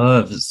God, the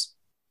hooves.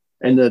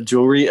 And the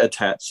jewelry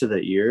attached to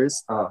the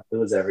ears. Oh, it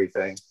was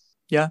everything.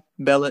 Yeah,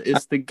 Bella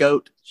is the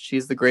goat.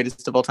 She's the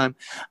greatest of all time.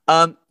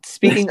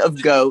 Speaking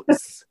of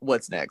goats,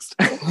 what's next?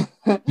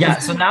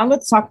 So now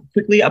let's talk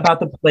quickly about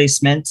the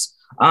placements.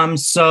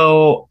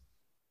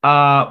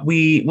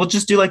 We'll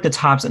just do like the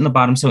tops and the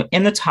bottom. So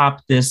in the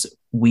top this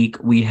week,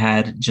 we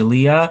had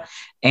Jalea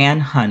and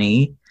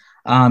Honey.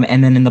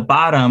 And then in the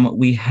bottom,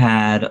 we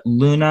had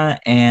Luna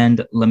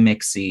and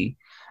Lamixi.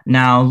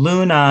 Now,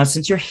 Luna,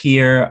 since you're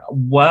here,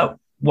 what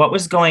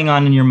was going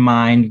on in your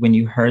mind when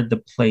you heard the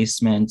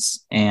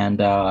placements, and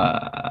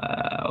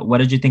what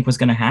did you think was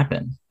going to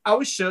happen? I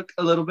was shook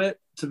a little bit,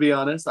 to be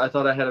honest. I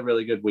thought I had a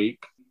really good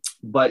week,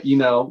 but you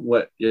know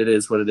what it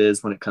is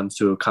when it comes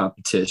to a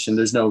competition.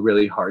 There's no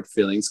really hard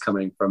feelings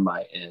coming from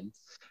my end.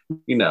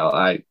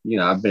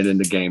 I've been in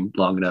the game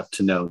long enough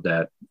to know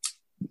that,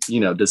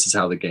 this is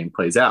how the game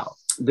plays out.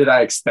 Did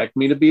I expect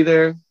me to be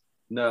there?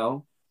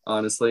 No,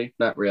 honestly,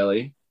 not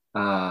really.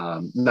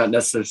 Not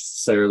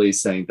necessarily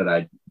saying that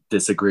I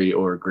disagree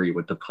or agree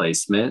with the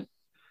placement.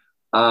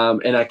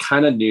 And I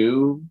kind of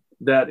knew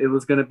that it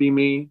was going to be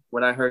me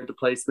when I heard the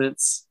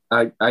placements.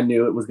 I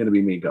knew it was going to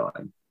be me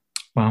going.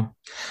 Wow.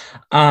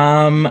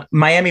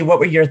 Miami, what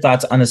were your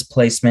thoughts on this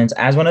placement?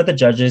 As one of the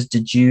judges,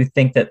 did you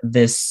think that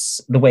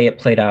the way it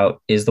played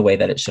out is the way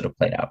that it should have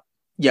played out?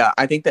 Yeah,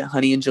 I think that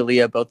Honey and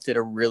Jalea both did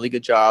a really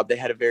good job. They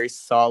had a very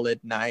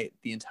solid night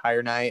the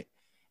entire night.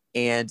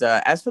 And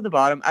as for the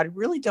bottom, I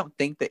really don't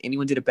think that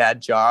anyone did a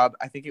bad job.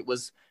 I think it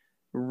was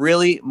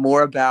really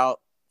more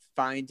about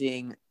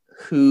finding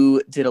who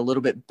did a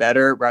little bit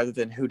better rather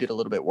than who did a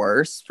little bit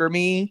worse for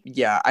me.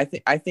 Yeah, I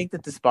think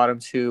that this bottom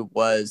two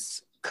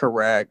was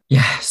correct.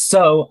 Yeah.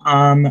 So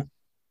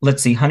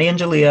let's see. Honey and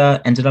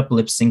Jalea ended up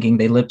lip syncing.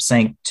 They lip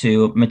synced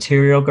to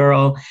Material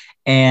Girl.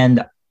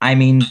 And I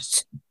mean,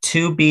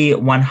 to be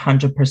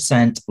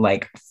 100%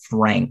 like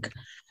frank,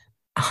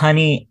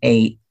 Honey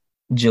ate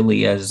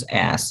Jalea's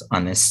ass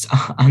on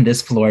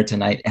this floor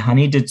tonight.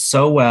 Honey did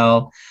so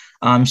well.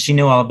 She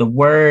knew all the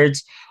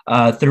words.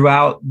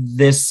 Throughout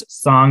this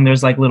song,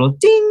 there's like little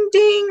ding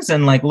dings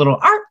and like little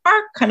arc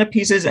kind of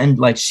pieces, and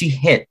like she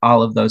hit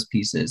all of those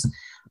pieces.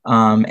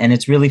 And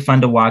it's really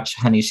fun to watch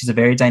Honey. She's a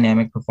very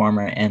dynamic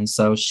performer, and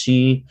so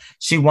she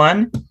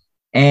won,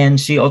 and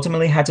she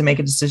ultimately had to make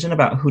a decision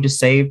about who to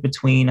save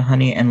between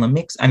Honey and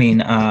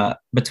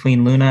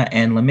between Luna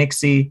and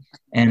Lamixi,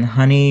 and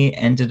Honey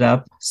ended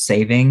up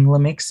saving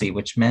Lamixi,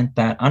 which meant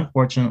that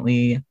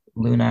unfortunately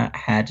Luna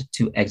had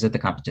to exit the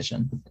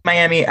competition.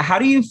 Miami,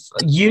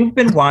 you've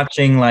been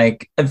watching,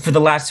 like, for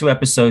the last two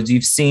episodes,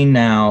 you've seen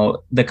now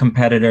the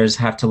competitors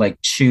have to like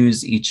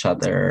choose each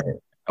other.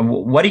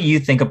 What do you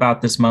think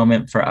about this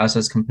moment for us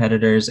as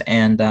competitors?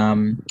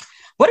 And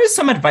what is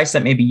some advice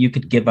that maybe you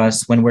could give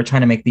us when we're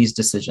trying to make these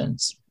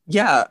decisions?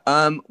 Yeah.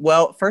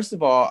 Well, first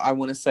of all, I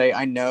want to say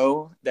I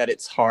know that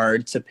it's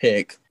hard to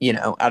pick,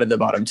 out of the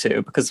bottom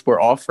two, because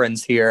we're all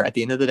friends here. At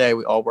the end of the day,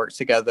 we all work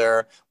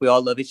together. We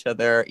all love each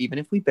other. Even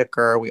if we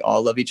bicker, we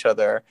all love each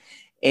other.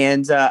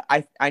 And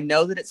I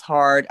know that it's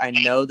hard. I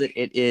know that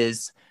it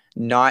is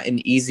not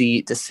an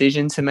easy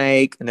decision to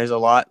make, and there's a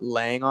lot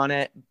laying on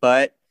it.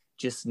 But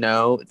just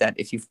know that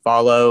if you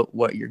follow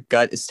what your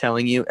gut is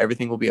telling you,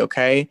 everything will be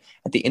okay.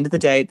 At the end of the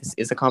day, this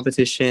is a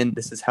competition.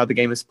 This is how the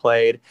game is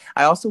played.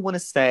 I also want to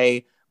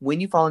say,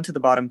 when you fall into the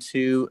bottom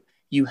two,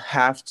 you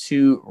have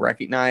to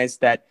recognize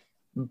that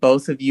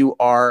both of you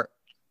are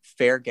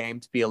fair game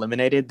to be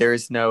eliminated. There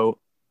is no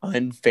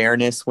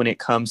unfairness when it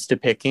comes to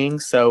picking.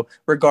 So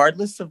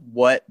regardless of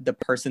what the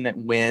person that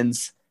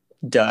wins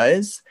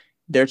does,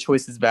 their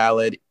choice is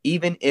valid,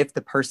 even if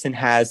the person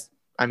has,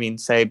 I mean,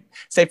 say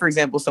for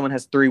example, someone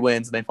has 3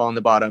 wins and they fall on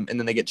the bottom and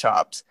then they get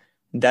chopped.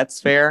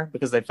 That's fair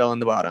because they fell on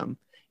the bottom.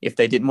 If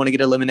they didn't want to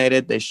get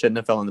eliminated, they shouldn't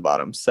have fell on the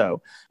bottom.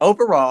 So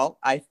overall,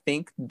 I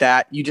think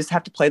that you just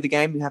have to play the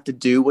game. You have to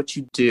do what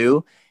you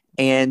do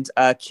and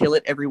kill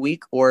it every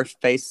week or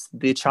face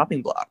the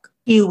chopping block.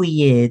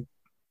 Period.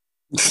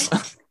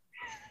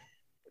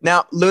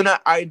 Now, Luna,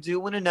 I do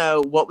want to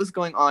know what was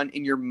going on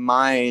in your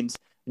mind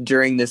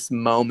during this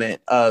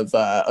moment of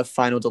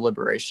final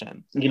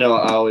deliberation. You know,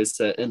 I always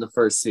said in the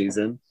first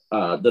season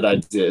that I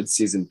did,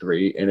 season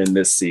 3, and in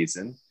this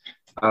season,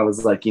 I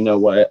was like, you know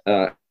what?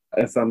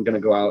 If I'm going to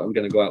go out, I'm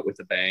going to go out with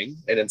a bang.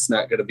 And it's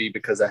not going to be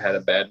because I had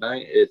a bad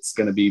night. It's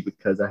going to be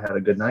because I had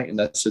a good night. And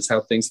that's just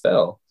how things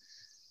fell.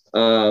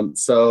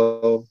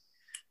 So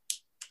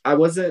I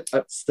wasn't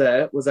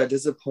upset. Was I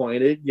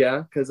disappointed? Yeah,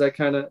 because I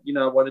kind of, you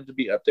know, I wanted to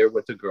be up there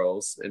with the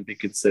girls and be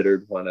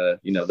considered one of,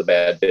 you know, the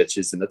bad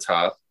bitches in the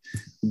top.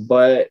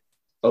 But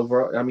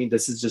overall, I mean,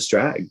 this is just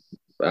drag.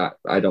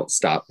 I don't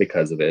stop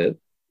because of it.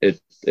 It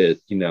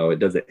you know, it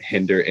doesn't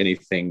hinder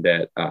anything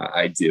that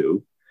I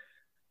do.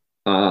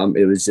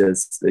 It was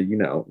just, you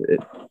know,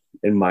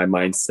 in my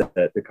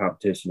mindset, the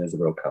competition is a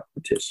real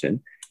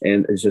competition.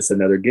 And it's just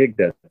another gig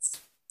that's,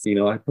 you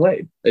know, I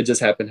played. It just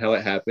happened how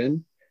it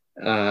happened.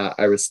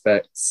 I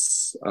respect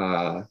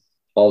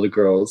all the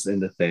girls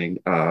in the thing.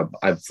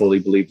 I fully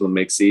believe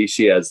Lamixie.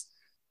 She has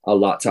a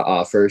lot to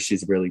offer.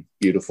 She's a really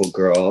beautiful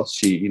girl.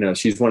 She, you know,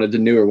 she's one of the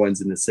newer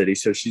ones in the city.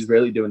 So she's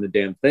really doing the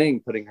damn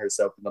thing, putting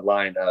herself in the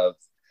line of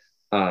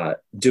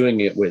doing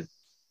it with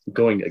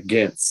going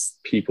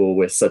against people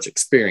with such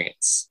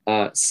experience.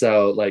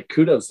 So like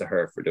kudos to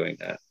her for doing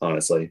that.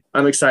 Honestly,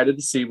 I'm excited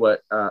to see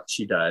what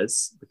she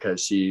does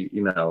because she,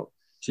 you know,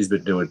 she's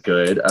been doing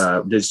good.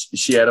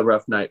 She had a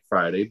rough night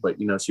Friday, but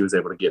you know, she was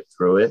able to get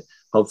through it.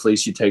 Hopefully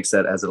she takes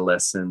that as a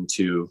lesson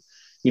to,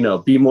 you know,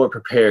 be more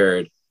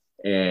prepared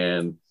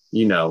and,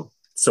 you know,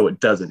 so it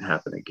doesn't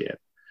happen again.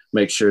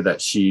 Make sure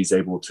that she's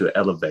able to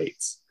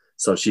elevate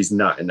so she's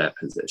not in that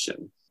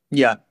position.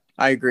 Yeah,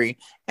 I agree.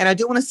 And I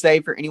do want to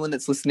say for anyone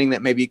that's listening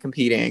that may be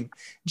competing,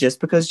 just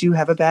because you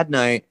have a bad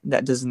night,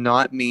 that does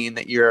not mean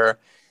that you're,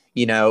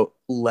 you know,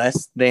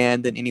 less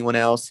than anyone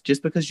else.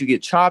 Just because you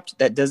get chopped,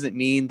 that doesn't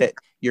mean that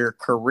your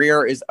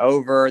career is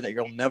over, that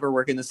you'll never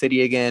work in the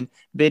city again.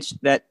 Bitch,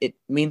 that it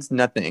means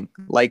nothing.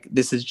 Like,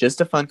 this is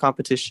just a fun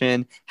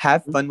competition.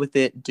 Have fun with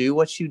it. Do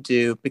what you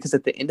do. Because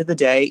at the end of the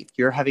day, if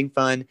you're having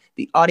fun,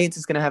 the audience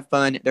is going to have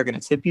fun. They're going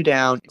to tip you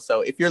down.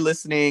 So if you're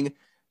listening,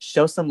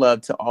 show some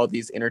love to all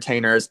these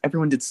entertainers.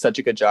 Everyone did such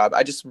a good job.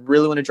 I just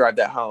really want to drive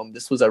that home.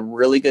 This was a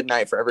really good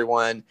night for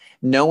everyone.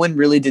 No one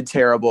really did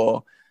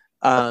terrible.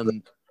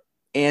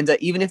 And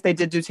even if they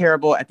did do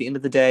terrible, at the end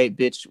of the day,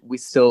 bitch, we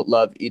still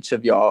love each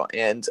of y'all.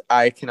 And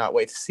I cannot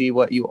wait to see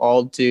what you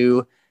all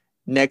do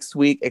next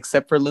week,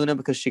 except for Luna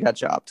because she got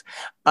chopped.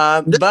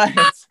 But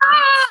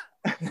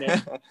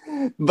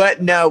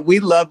no,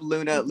 we love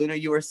Luna. Luna,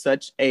 you are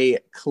such a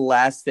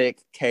classic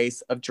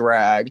case of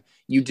drag.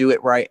 You do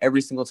it right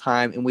every single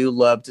time, and we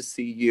love to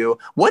see you.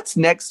 What's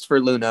next for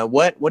Luna?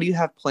 What do you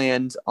have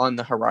planned on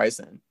the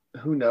horizon?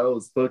 Who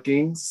knows?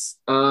 Bookings.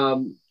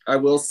 I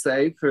will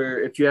say, for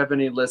if you have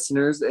any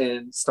listeners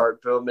in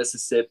Starkville,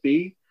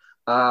 Mississippi,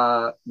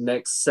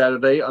 next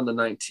Saturday on the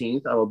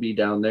 19th, I will be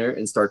down there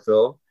in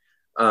Starkville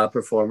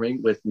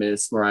performing with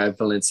Miss Mariah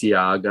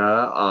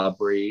Valenciaga,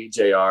 Aubrey,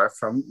 JR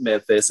from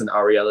Memphis, and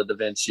Ariella Da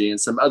Vinci, and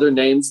some other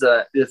names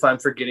that if I'm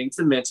forgetting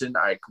to mention,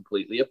 I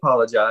completely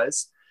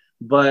apologize.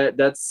 But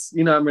that's,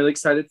 you know, I'm really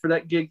excited for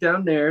that gig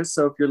down there.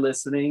 So if you're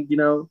listening, you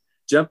know,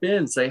 jump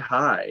in, say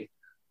hi.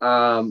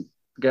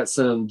 Got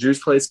some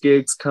Juice Place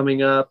gigs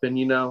coming up, and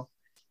you know,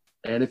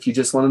 and if you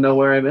just want to know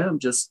where I am,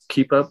 just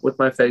keep up with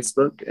my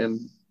Facebook and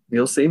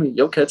you'll see me.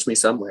 You'll catch me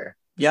somewhere.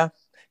 Yeah.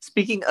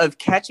 Speaking of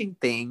catching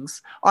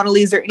things,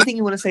 Annalie, is there anything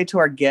you want to say to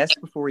our guests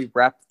before we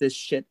wrap this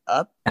shit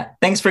up?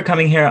 Thanks for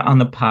coming here on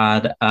the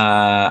pod.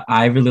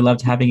 I really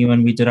loved having you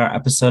when we did our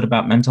episode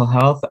about mental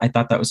health. I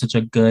thought that was such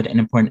a good and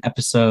important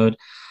episode.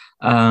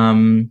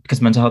 Because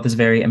mental health is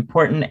very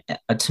important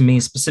to me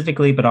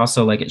specifically, but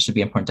also like it should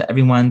be important to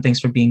everyone.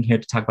 Thanks for being here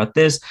to talk about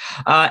this.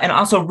 And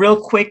also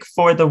real quick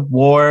for the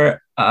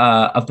War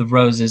of the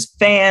Roses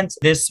fans,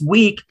 this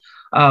week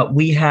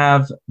we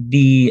have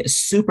the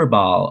Super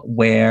Bowl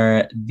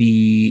where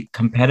the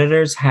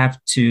competitors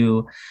have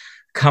to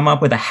come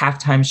up with a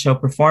halftime show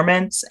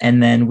performance.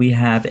 And then we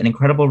have an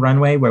incredible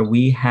runway where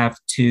we have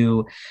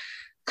to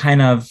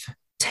kind of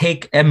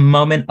take a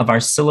moment of our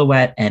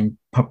silhouette and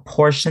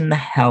proportion the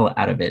hell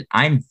out of it.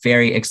 I'm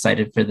very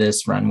excited for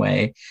this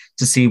runway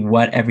to see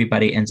what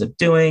everybody ends up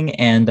doing.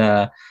 And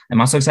I'm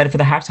also excited for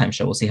the halftime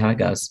show. We'll see how it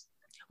goes.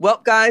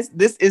 Well, guys,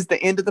 this is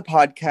the end of the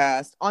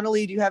podcast.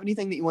 Annalie, do you have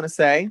anything that you want to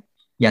say?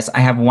 Yes,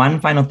 I have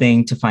one final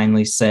thing to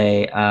finally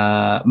say.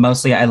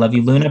 Mostly, I love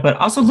you, Luna, but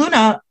also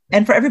Luna.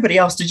 And for everybody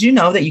else, did you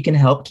know that you can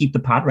help keep the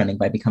pod running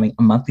by becoming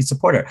a monthly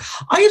supporter?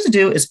 All you have to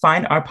do is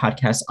find our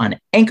podcast on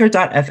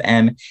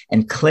anchor.fm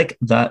and click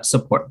the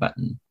support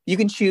button. You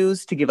can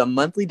choose to give a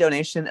monthly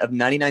donation of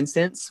 99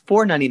 cents,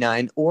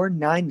 $4.99, or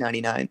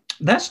 $9.99.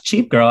 That's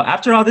cheap, girl.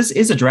 After all, this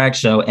is a drag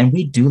show, and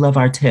we do love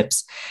our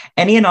tips.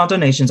 Any and all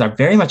donations are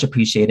very much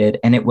appreciated,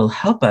 and it will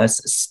help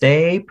us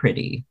stay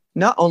pretty.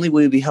 Not only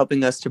will you be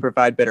helping us to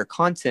provide better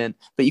content,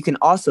 but you can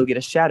also get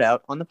a shout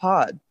out on the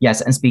pod.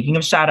 Yes, and speaking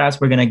of shout outs,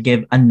 we're going to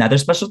give another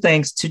special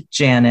thanks to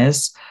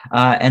Janice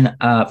and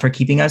for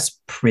keeping us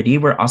pretty.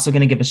 We're also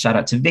going to give a shout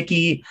out to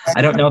Vicky.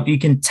 I don't know if you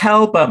can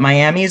tell, but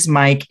Miami's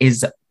mic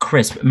is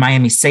crisp.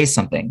 Miami, say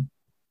something.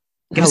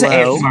 Give us an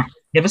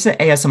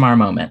ASMR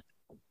moment.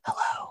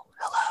 Hello,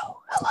 hello,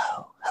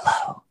 hello,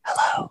 hello,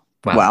 hello.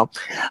 Wow.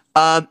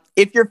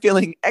 If you're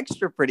feeling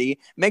extra pretty,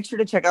 make sure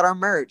to check out our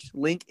merch.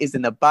 Link is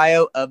in the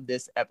bio of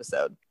this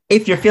episode.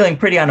 If you're feeling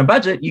pretty on a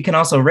budget, you can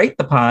also rate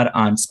the pod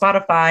on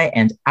Spotify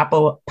and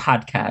Apple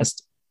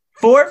Podcast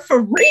for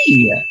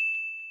free.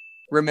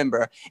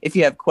 Remember, if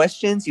you have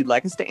questions you'd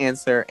like us to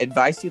answer,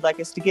 advice you'd like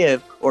us to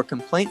give, or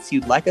complaints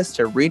you'd like us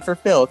to read for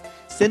filth,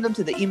 send them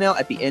to the email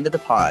at the end of the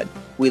pod.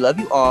 We love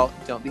you all.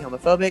 Don't be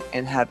homophobic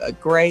and have a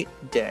great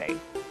day.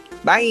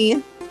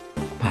 Bye.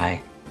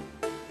 Bye.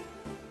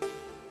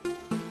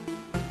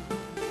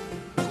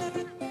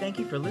 Thank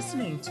you for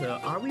listening to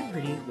Are We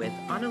Pretty with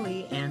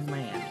Annalie and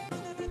Miami.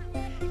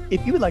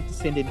 If you would like to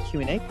send in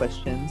Q&A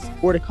questions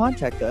or to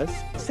contact us,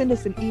 send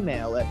us an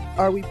email at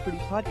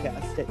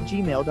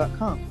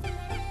areweprettypodcast@gmail.com.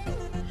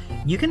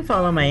 You can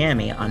follow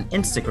Miami on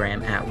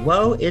Instagram at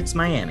Whoa It's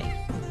Miami.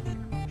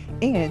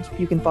 And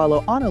you can follow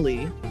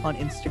Annalie on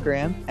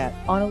Instagram at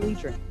Annalie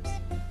Dreams.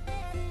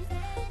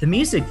 The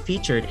music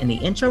featured in the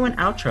intro and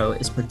outro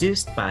is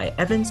produced by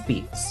Evans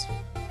Beats.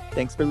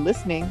 Thanks for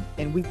listening,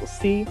 and we will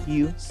see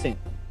you soon.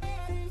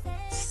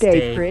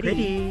 Stay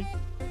pretty.